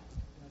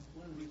 And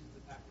one of the reasons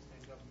the Pakistan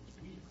government is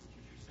weak, which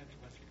is your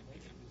central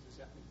explanation, is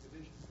this ethnic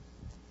division.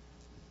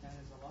 And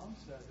as Alam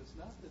says, it's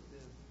not that the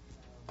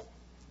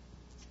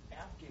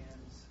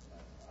Afghans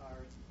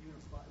are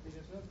unified. I mean,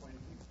 there's another point.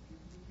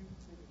 You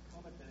made a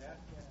comment that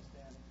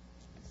Afghanistan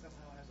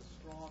somehow has a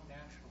strong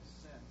national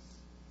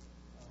sense,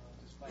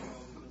 despite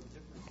all the little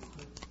differences.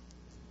 But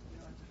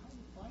it's hard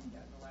to find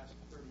that in the last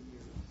 30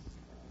 years.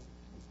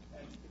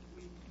 And if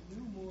we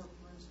knew more,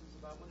 for instance,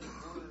 about what the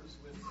borders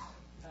with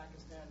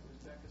Pakistan,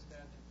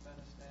 Uzbekistan,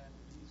 Turkmenistan,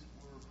 these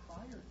were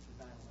prior to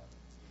 9/11,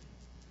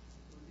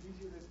 it would be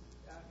easier to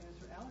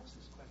answer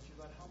Alex's question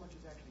about how much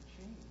has actually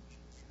changed.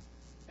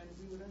 And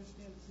we would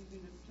understand that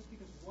just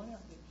because one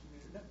ethnic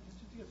community,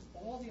 just because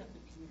all the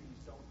ethnic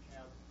communities don't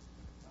have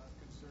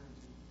concerns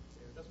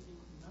there, doesn't mean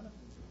none of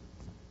them do.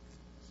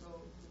 So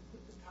to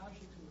put the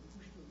Tajiks and the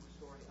Pushtun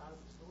story out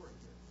of the story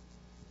here,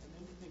 and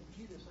then to think,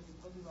 gee, there's something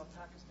puzzling about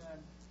Pakistan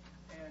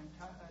and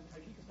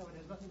Tajikistan, it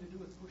has nothing to do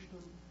with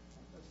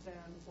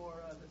Pushtunistan or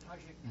the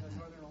Tajik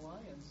Northern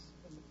Alliance,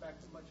 and the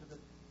fact that much of the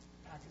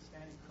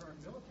Pakistani current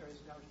military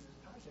establishment is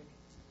Tajik,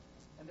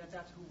 and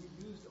that's who we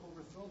used to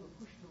overthrow the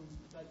Pushtun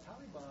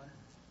Taliban.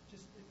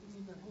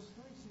 The whole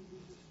story seems to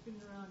be just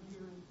spinning around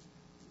here in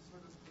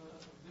sort of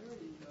a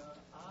very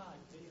odd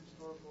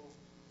ahistorical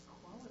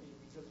quality,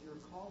 because your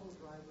causal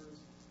drivers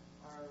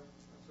are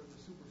sort of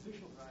the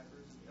superficial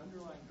drivers, and the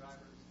underlying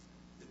drivers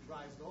that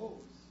drive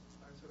those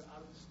are sort of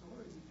out of the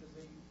story because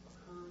they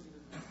occur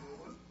either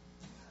before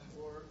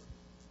or,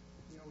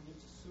 we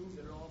just assume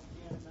that it all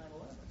began at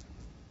 9/11.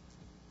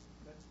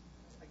 But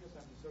I guess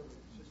I'm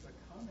just a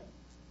comment.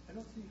 I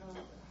don't see how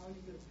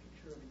you get a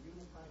picture of a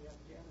unified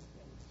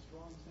Afghanistan with a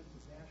strong sense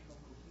of national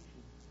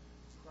cohesion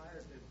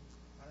prior to,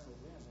 I don't know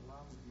when,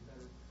 Alam would be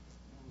better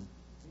known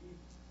to me,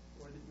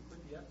 or that you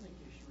put the ethnic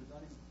issue as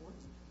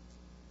unimportant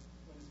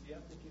when it's the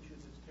ethnic issue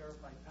that's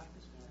terrified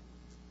Pakistan.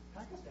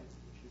 Pakistan's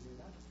the issue here,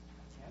 not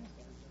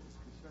Afghanistan, so it's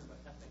concerned about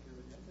ethnic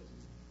irredentism,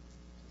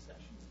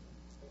 secessionism.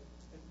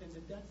 And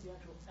that's the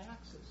actual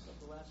axis of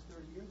the last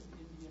 30 years of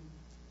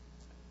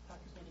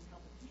Indian-Pakistani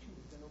competition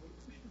has been over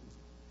Pushtun.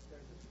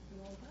 That's what it's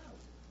been all about.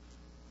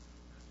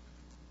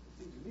 It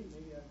seems to me,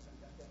 maybe I've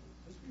got that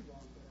history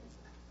wrong, but I'm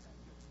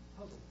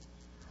puzzled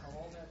how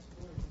all that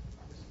story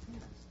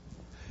disappears.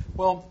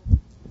 Well,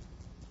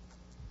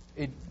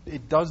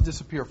 it does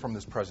disappear from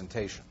this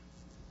presentation.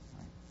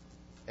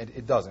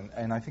 It doesn't,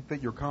 and I think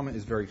that your comment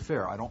is very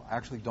fair. I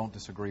don't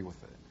disagree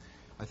with it.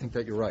 I think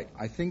that you're right.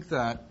 I think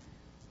that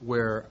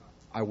where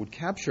I would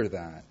capture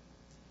that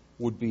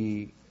would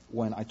be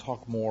when I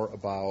talk more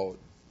about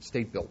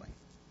state building.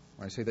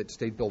 When I say that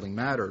state building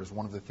matters,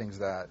 one of the things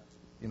that,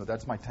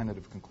 that's my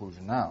tentative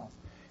conclusion now.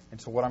 And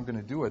so what I'm going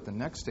to do at the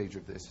next stage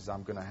of this is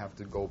I'm going to have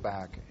to go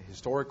back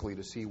historically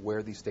to see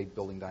where these state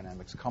building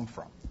dynamics come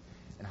from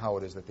and how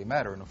it is that they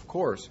matter. And of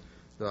course,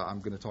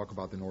 I'm going to talk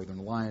about the Northern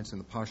Alliance and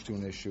the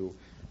Pashtun issue.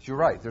 You're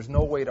right, there's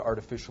no way to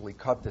artificially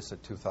cut this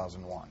at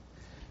 2001.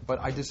 But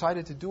I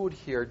decided to do it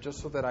here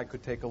just so that I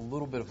could take a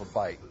little bit of a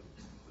bite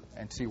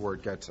and see where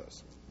it gets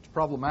us. It's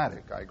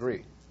problematic, I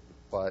agree.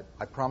 But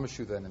I promise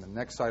you that in the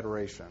next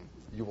iteration,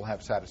 you will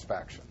have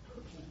satisfaction.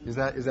 Is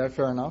that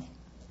fair enough?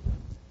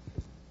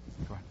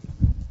 Go ahead.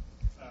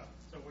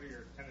 So what are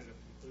your tentative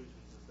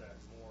conclusions? Is that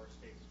more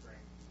state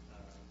strength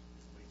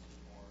leads to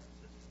more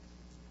assistance?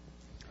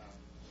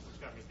 Which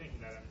got me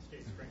thinking that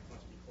state strength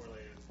must be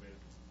correlated with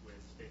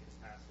state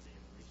capacity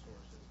and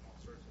resources and all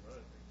sorts of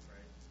other things,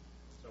 right?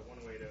 So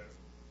one way to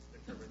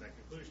interpret that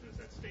conclusion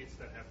is that states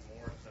that have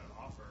more to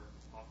offer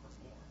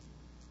more.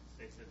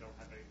 States that don't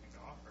have anything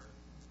to offer,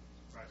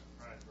 surprise,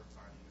 surprise, we're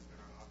finding that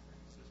they're not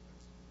offering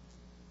assistance.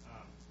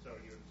 So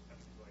you have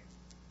countries like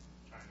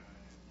China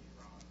and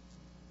Iran.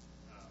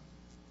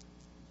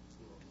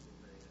 Who else will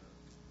they?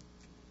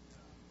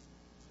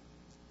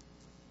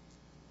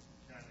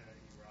 China,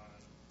 Iran,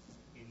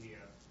 India.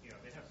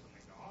 They have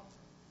something to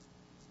offer.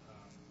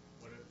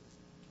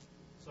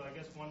 So I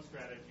guess one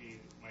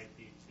strategy might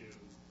be to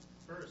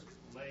first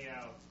lay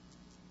out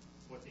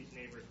what these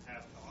neighbors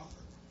have to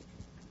offer.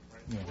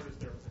 Right? Yeah. What is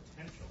their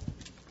potential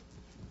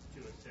to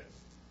assist,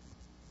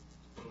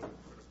 both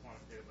sort of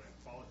quantitatively and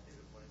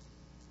qualitatively,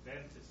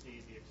 then to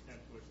see the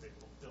extent to which they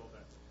fulfill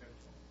that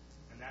potential.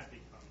 And that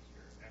becomes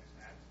your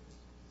x-axis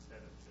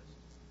instead of just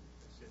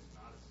assist,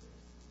 not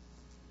assist.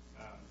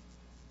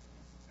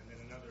 And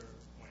then another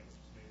point,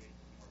 which is maybe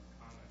more of a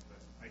comment, but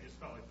I just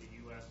felt like the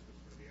U.S. was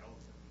sort of the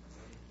elephant in the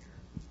room here.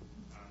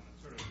 And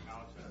sort of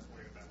Alex was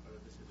pointing about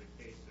whether this is a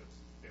case of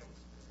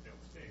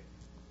failed state.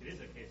 It is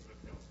a case of a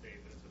failed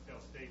state, but it's a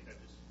failed state that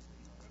just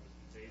that was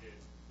invaded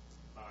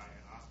by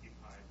and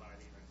occupied by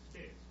the United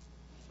States.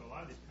 So a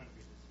lot of these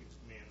countries, it seems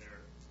to me, in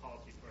their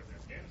policy towards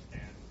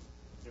Afghanistan,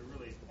 they're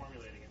really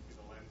formulating it through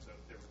the lens of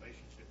their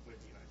relationship with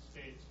the United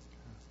States,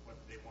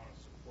 whether they want to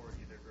support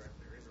either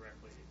directly or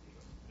indirectly the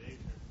U.S.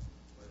 invasion,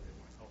 whether they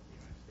want to help the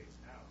United States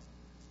out.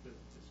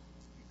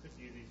 You could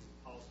view these as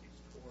policies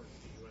towards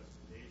the U.S.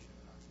 invasion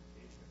and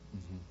occupation,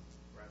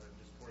 rather than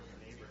just towards a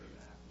neighbor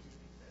that happens to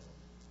be failed.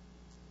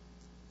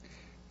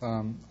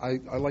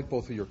 I like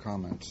both of your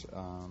comments. So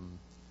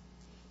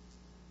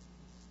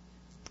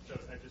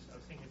I was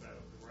thinking about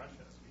the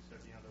Russians. You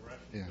said, the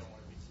Russians don't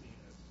want to be seen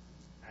as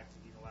acting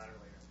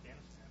unilaterally in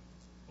Afghanistan.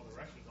 Well, the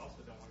Russians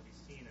also don't want to be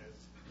seen as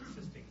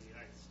assisting the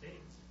United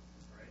States,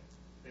 right?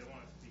 They don't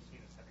want to be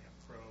seen as having a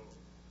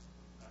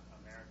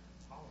pro-American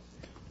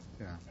policy.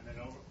 Yeah. And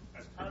then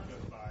as time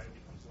goes by, it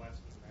becomes less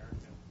of an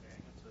American thing,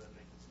 and so then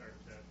they can start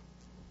to,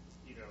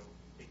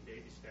 take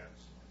baby steps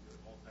and do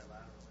it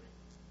multilaterally.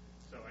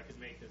 So I could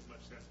make as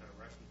much sense out of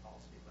Russian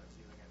policy by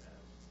viewing it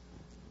as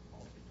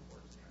policy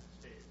towards the United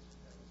States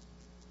as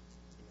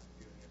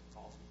viewing it as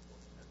policy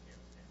towards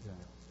Afghanistan.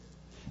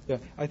 Yeah,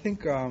 I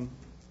think.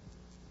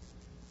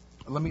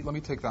 Let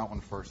me take that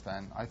one first.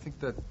 Then I think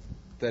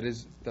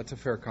that's a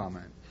fair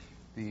comment.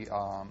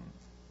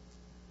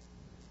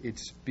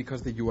 It's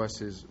because the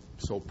U.S. is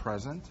so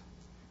present.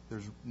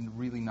 There's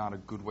really not a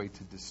good way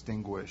to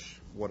distinguish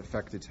what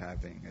effect it's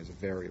having as a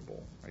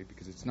variable, right?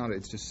 Because it's not.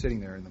 It's just sitting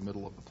there in the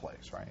middle of the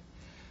place, right?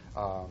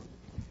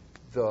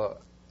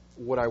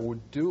 What I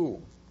would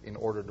do in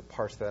order to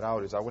parse that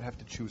out is I would have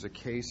to choose a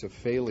case of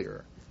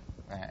failure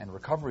and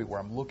recovery where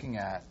I'm looking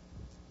at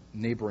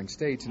neighboring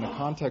states in a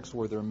context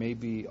where there may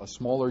be a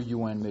smaller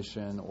UN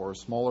mission or a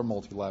smaller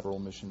multilateral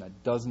mission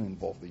that doesn't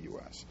involve the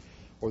U.S.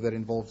 or that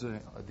involves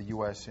the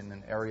U.S. in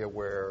an area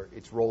where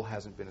its role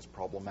hasn't been as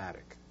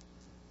problematic.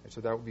 And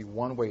so that would be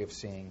one way of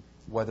seeing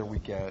whether we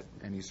get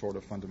any sort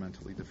of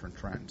fundamentally different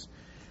trends.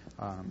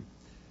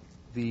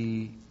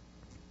 The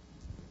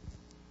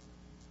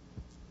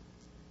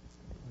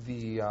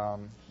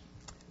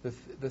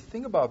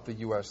thing about the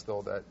U.S.,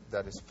 though,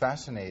 that is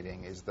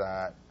fascinating is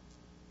that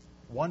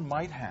one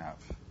might have,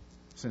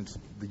 since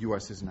the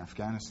U.S. is in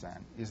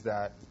Afghanistan, is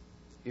that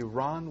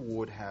Iran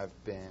would have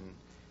been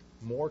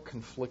more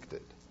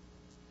conflicted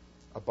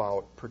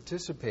about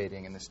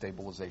participating in the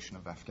stabilization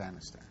of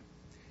Afghanistan.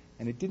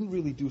 And it didn't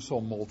really do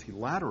so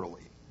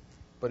multilaterally,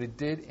 but it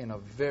did in a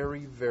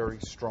very, very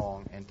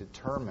strong and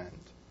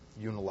determined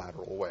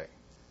unilateral way,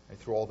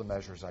 through all the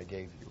measures I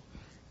gave you.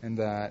 And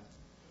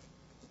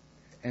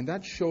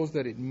that shows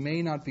that it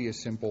may not be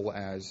as simple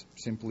as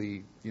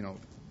simply,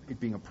 it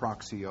being a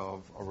proxy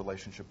of a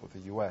relationship with the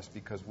U.S.,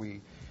 because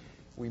we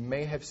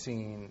may have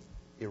seen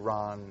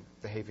Iran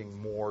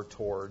behaving more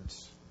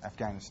towards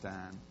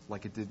Afghanistan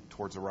like it did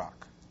towards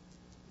Iraq,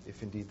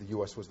 if indeed the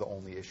U.S. was the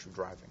only issue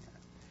driving it.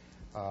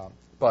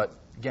 But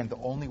again, the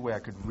only way I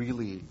could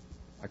really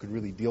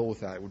deal with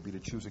that would be to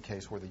choose a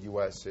case where the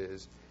U.S.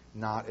 is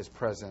not as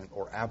present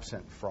or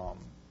absent from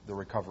the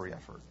recovery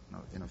effort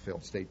in a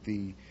failed state.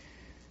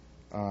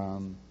 I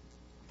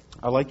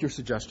like your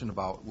suggestion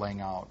about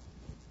laying out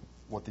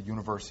what the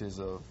universe is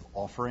of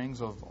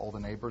offerings of all the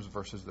neighbors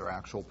versus their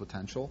actual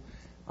potential.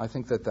 I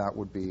think that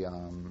would be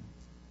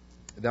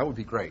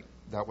great.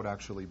 That would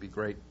actually be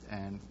great.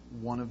 And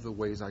one of the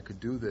ways I could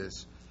do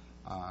this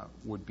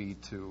would be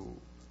to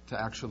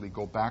actually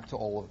go back to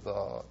all of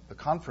the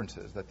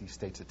conferences that these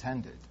states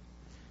attended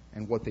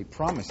and what they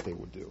promised they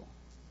would do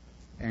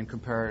and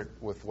compare it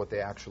with what they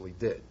actually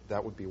did.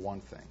 That would be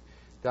one thing.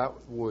 That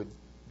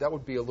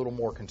would be a little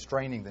more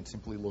constraining than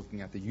simply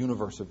looking at the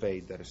universe of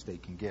aid that a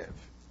state can give.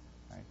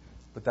 Right?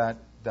 But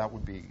that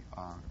would be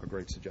a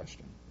great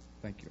suggestion.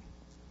 Thank you.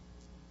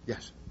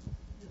 Yes?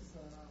 Yes,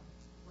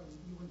 well,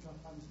 you went to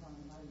Afghanistan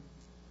and I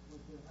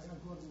was there. I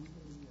got almost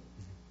every year.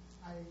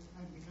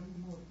 I'm becoming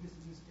more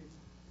pessimistic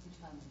each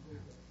time I go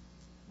there.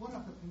 One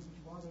of the things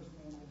which bothers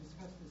me, and I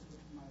discussed this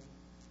with my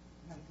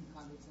American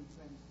colleagues and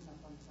friends in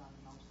Afghanistan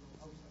and also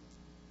outside,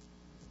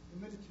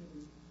 the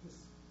military,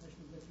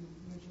 especially that you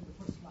mentioned the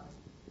first slide,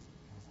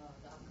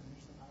 the Afghan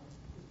national army,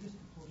 is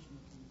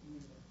disproportionately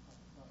made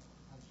of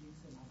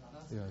Tajiks and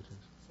Hazaras. Yeah, it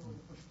is. So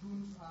the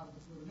Pashtuns are the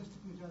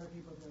pluralistic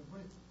majority, but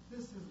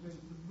this is going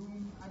to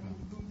loom, a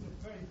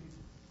very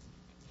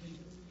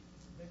dangerous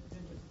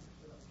future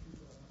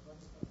of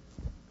Afghanistan.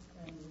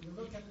 And when you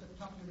look at the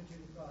top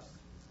military costs,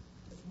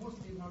 it's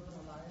mostly Northern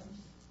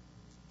Alliance.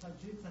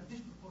 Tajiks are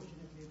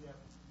disproportionately their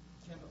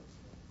generals.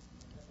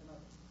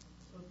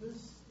 So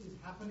this is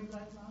happening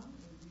right now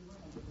in Iran,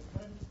 and with the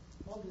current,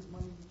 all this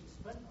money which is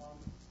spent on,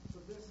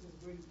 so this is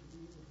going to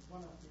be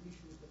one of the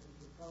issues that we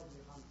will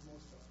probably hunt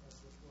most of as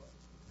it was.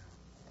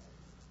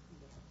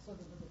 So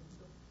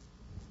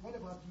what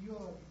about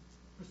your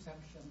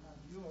perception and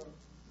your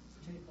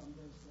take on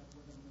this, that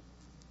whether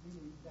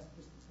really that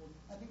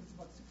disproportionate? I think it's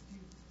about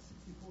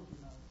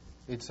 60-40 now.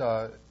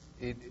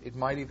 It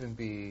might even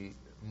be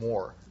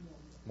more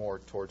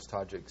towards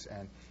Tajiks.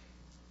 And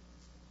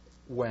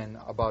when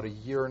about a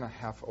year and a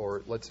half,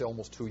 or let's say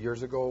almost 2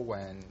 years ago,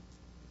 when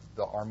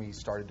the Army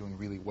started doing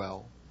really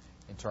well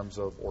in terms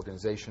of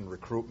organization,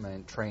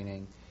 recruitment,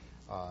 training,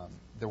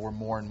 there were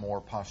more and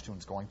more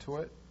Pashtuns going to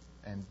it,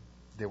 and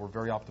they were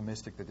very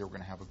optimistic that they were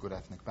going to have a good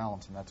ethnic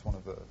balance, and that's one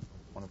of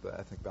the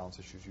ethnic balance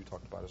issues you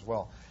talked about as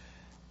well.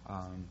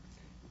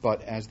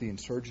 But as the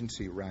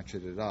insurgency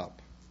ratcheted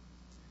up,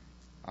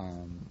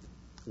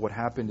 what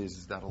happened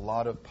is that a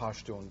lot of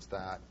Pashtuns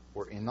that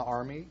were in the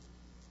army,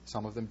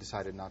 some of them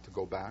decided not to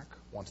go back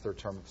once their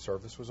term of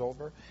service was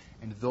over,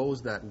 and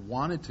those that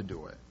wanted to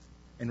do it,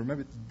 and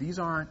remember,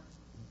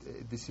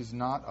 this is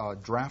not a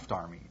draft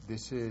army.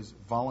 This is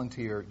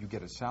volunteer. You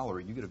get a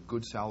salary. You get a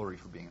good salary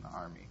for being in the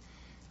army.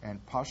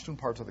 And Pashtun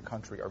parts of the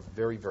country are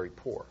very, very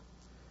poor.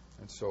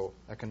 And so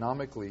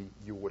economically,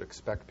 you would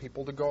expect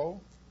people to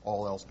go,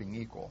 all else being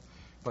equal.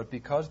 But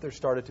because there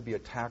started to be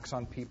attacks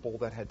on people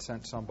that had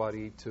sent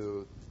somebody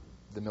to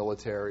the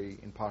military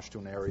in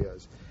Pashtun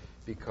areas,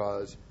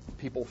 because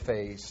people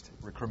faced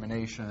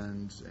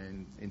recriminations,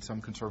 and in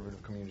some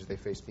conservative communities they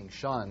faced being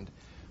shunned,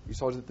 we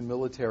saw that the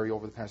military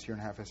over the past year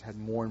and a half has had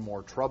more and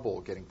more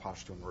trouble getting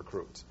Pashtun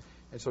recruits.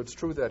 And so it's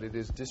true that it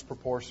is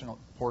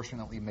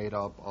disproportionately made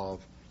up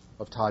of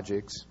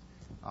Tajiks.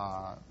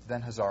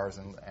 Then Hazars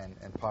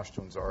and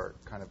Pashtuns are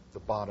kind of the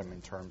bottom in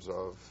terms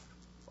of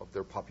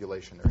their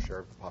population, their share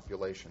of the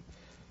population.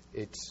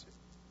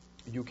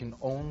 You can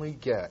only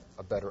get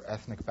a better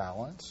ethnic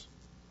balance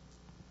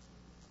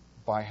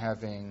by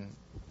having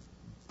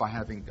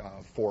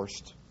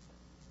forced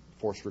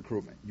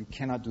recruitment. You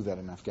cannot do that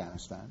in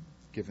Afghanistan,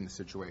 given the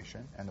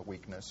situation and the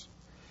weakness.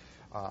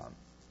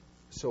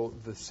 So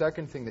the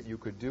second thing that you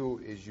could do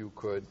is you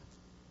could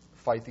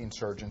fight the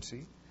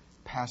insurgency,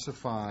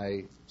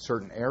 pacify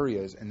certain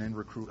areas, and then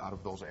recruit out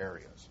of those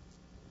areas.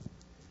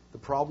 The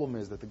problem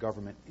is that the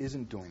government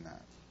isn't doing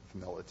that with the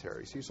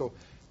military. See, so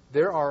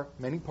there are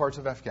many parts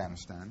of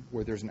Afghanistan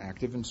where there's an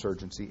active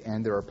insurgency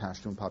and there are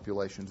Pashtun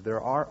populations.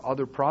 There are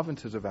other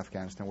provinces of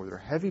Afghanistan where there are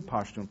heavy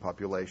Pashtun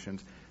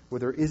populations where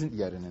there isn't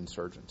yet an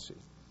insurgency.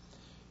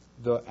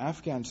 The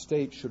Afghan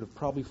state should have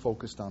probably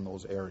focused on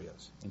those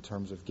areas in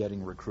terms of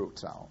getting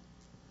recruits out,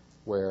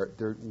 where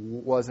there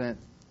wasn't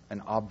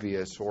an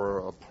obvious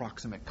or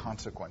approximate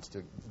consequence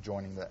to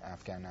joining the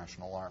Afghan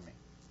National Army.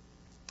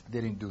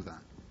 They didn't do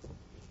that.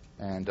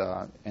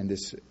 And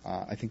this,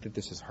 I think that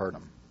this has hurt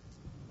them.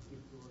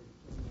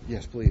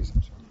 Yes, please.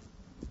 I'm sorry.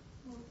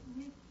 Well,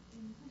 Nick,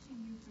 in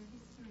pushing you for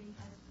history,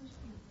 has pushed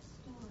you for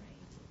story,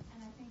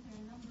 and I think there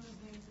are a number of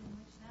ways in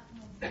which that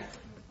might be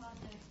your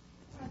project,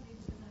 partly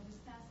because I was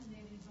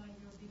fascinated by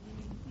your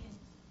beginning hint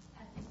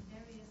at these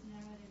various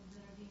narratives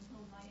that are being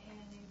told by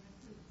ANA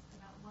recruits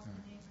about what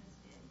the neighbors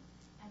did,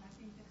 and I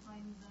think the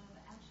kinds of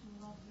actual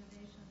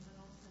observations and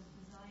also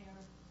desire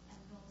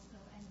and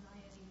also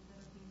anxieties that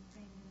are being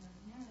framed in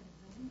those narratives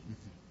are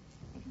interesting,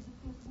 because of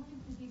course one of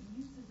the big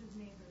uses of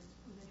neighbors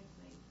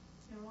politically,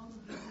 there are all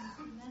of these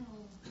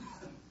instrumental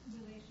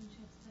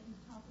relationships that you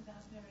talk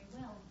about very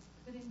well.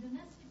 But in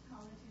domestic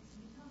politics,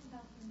 we talk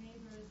about the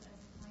neighbors as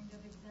a kind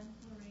of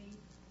exemplary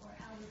or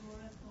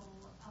allegorical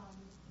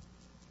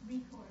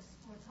recourse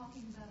for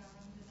talking about our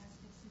own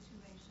domestic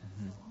situation.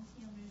 So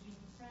Ancien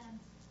Regime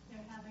France,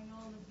 they're having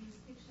all of these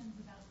fictions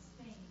about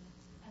Spain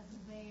as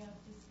a way of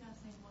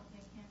discussing what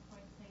they can't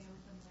quite say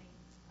openly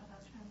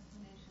about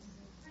transformations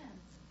in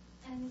France.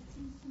 And it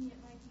seems to me it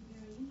might be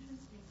very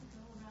interesting to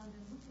go around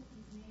and look at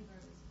these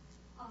neighbors.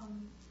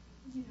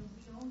 We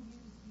all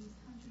use these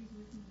countries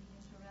with whom we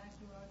interact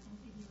or are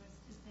contiguous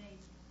to say,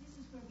 this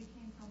is where we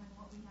came from and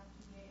what we have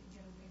to get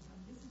away from.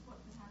 This is what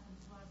could happen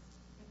to us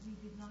if we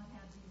did not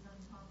have these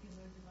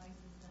unpopular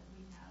devices that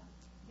we have.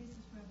 This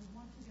is where we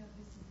want to go.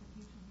 This is the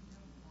future we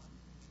don't want.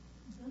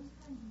 Those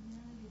kinds of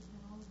narratives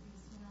in all of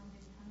these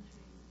surrounding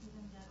countries,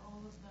 given that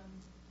all of them,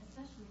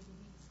 especially the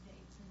weak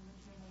states in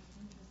which you're most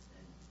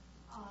interested,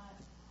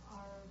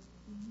 are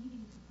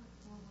needing to put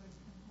forward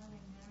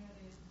compelling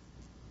narratives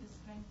to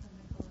strengthen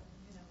the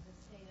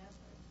state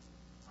effort.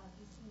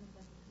 Just seems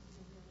like it could be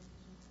a real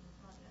vision for the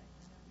project.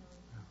 I don't know.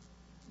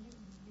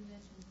 You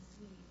mentioned the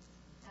Swedes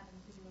having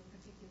to do a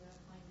particular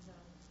kind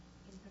of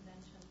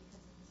intervention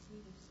because of the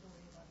Swedish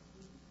story about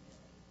Sweden,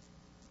 really.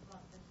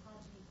 But the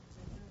Tajik,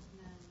 the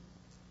Turkmen,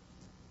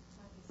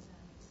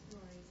 Pakistani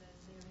stories as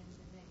they're in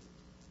debate.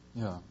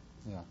 Yeah.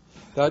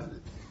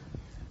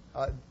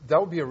 That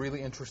would be a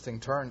really interesting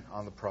turn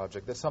on the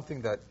project. That's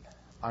something that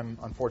I'm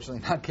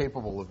unfortunately not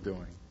capable of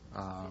doing.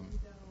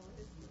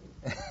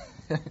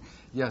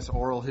 Yes,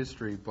 oral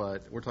history,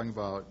 but we're talking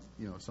about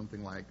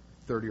something like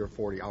 30 or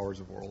 40 hours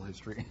of oral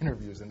history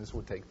interviews, and this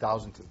would take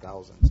thousands and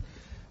thousands.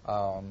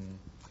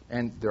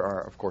 And there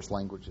are, of course,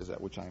 languages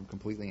at which I am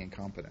completely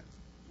incompetent.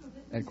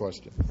 End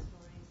question.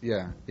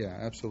 Yeah,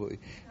 absolutely.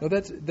 No,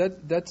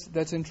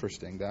 that's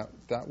interesting.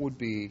 That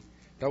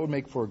would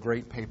make for a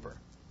great paper.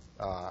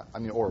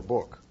 Or a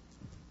book.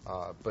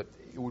 But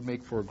it would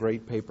make for a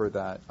great paper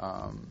that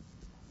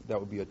that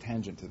would be a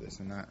tangent to this,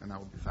 and that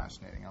would be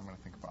fascinating. I'm going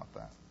to think about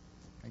that.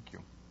 Thank you.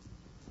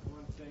 I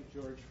want to thank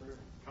George for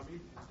coming.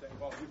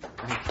 Thank all of you.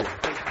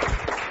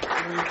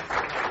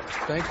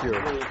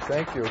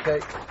 Thank you. Okay.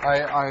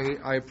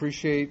 I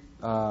appreciate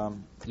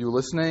you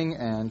listening,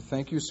 and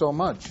thank you so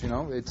much.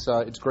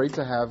 It's great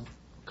to have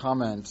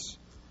comments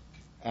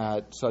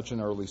at such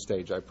an early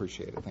stage. I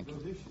appreciate it. Thank you.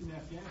 So this in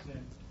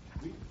Afghanistan,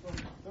 week from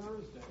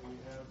Thursday, we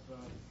have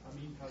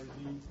Amin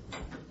Karzai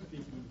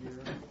speaking here,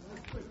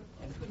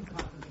 and 2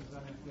 conferences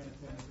on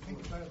Afghanistan.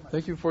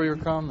 Thank you for your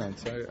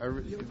comments.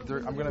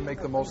 I'm going to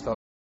make the most of it.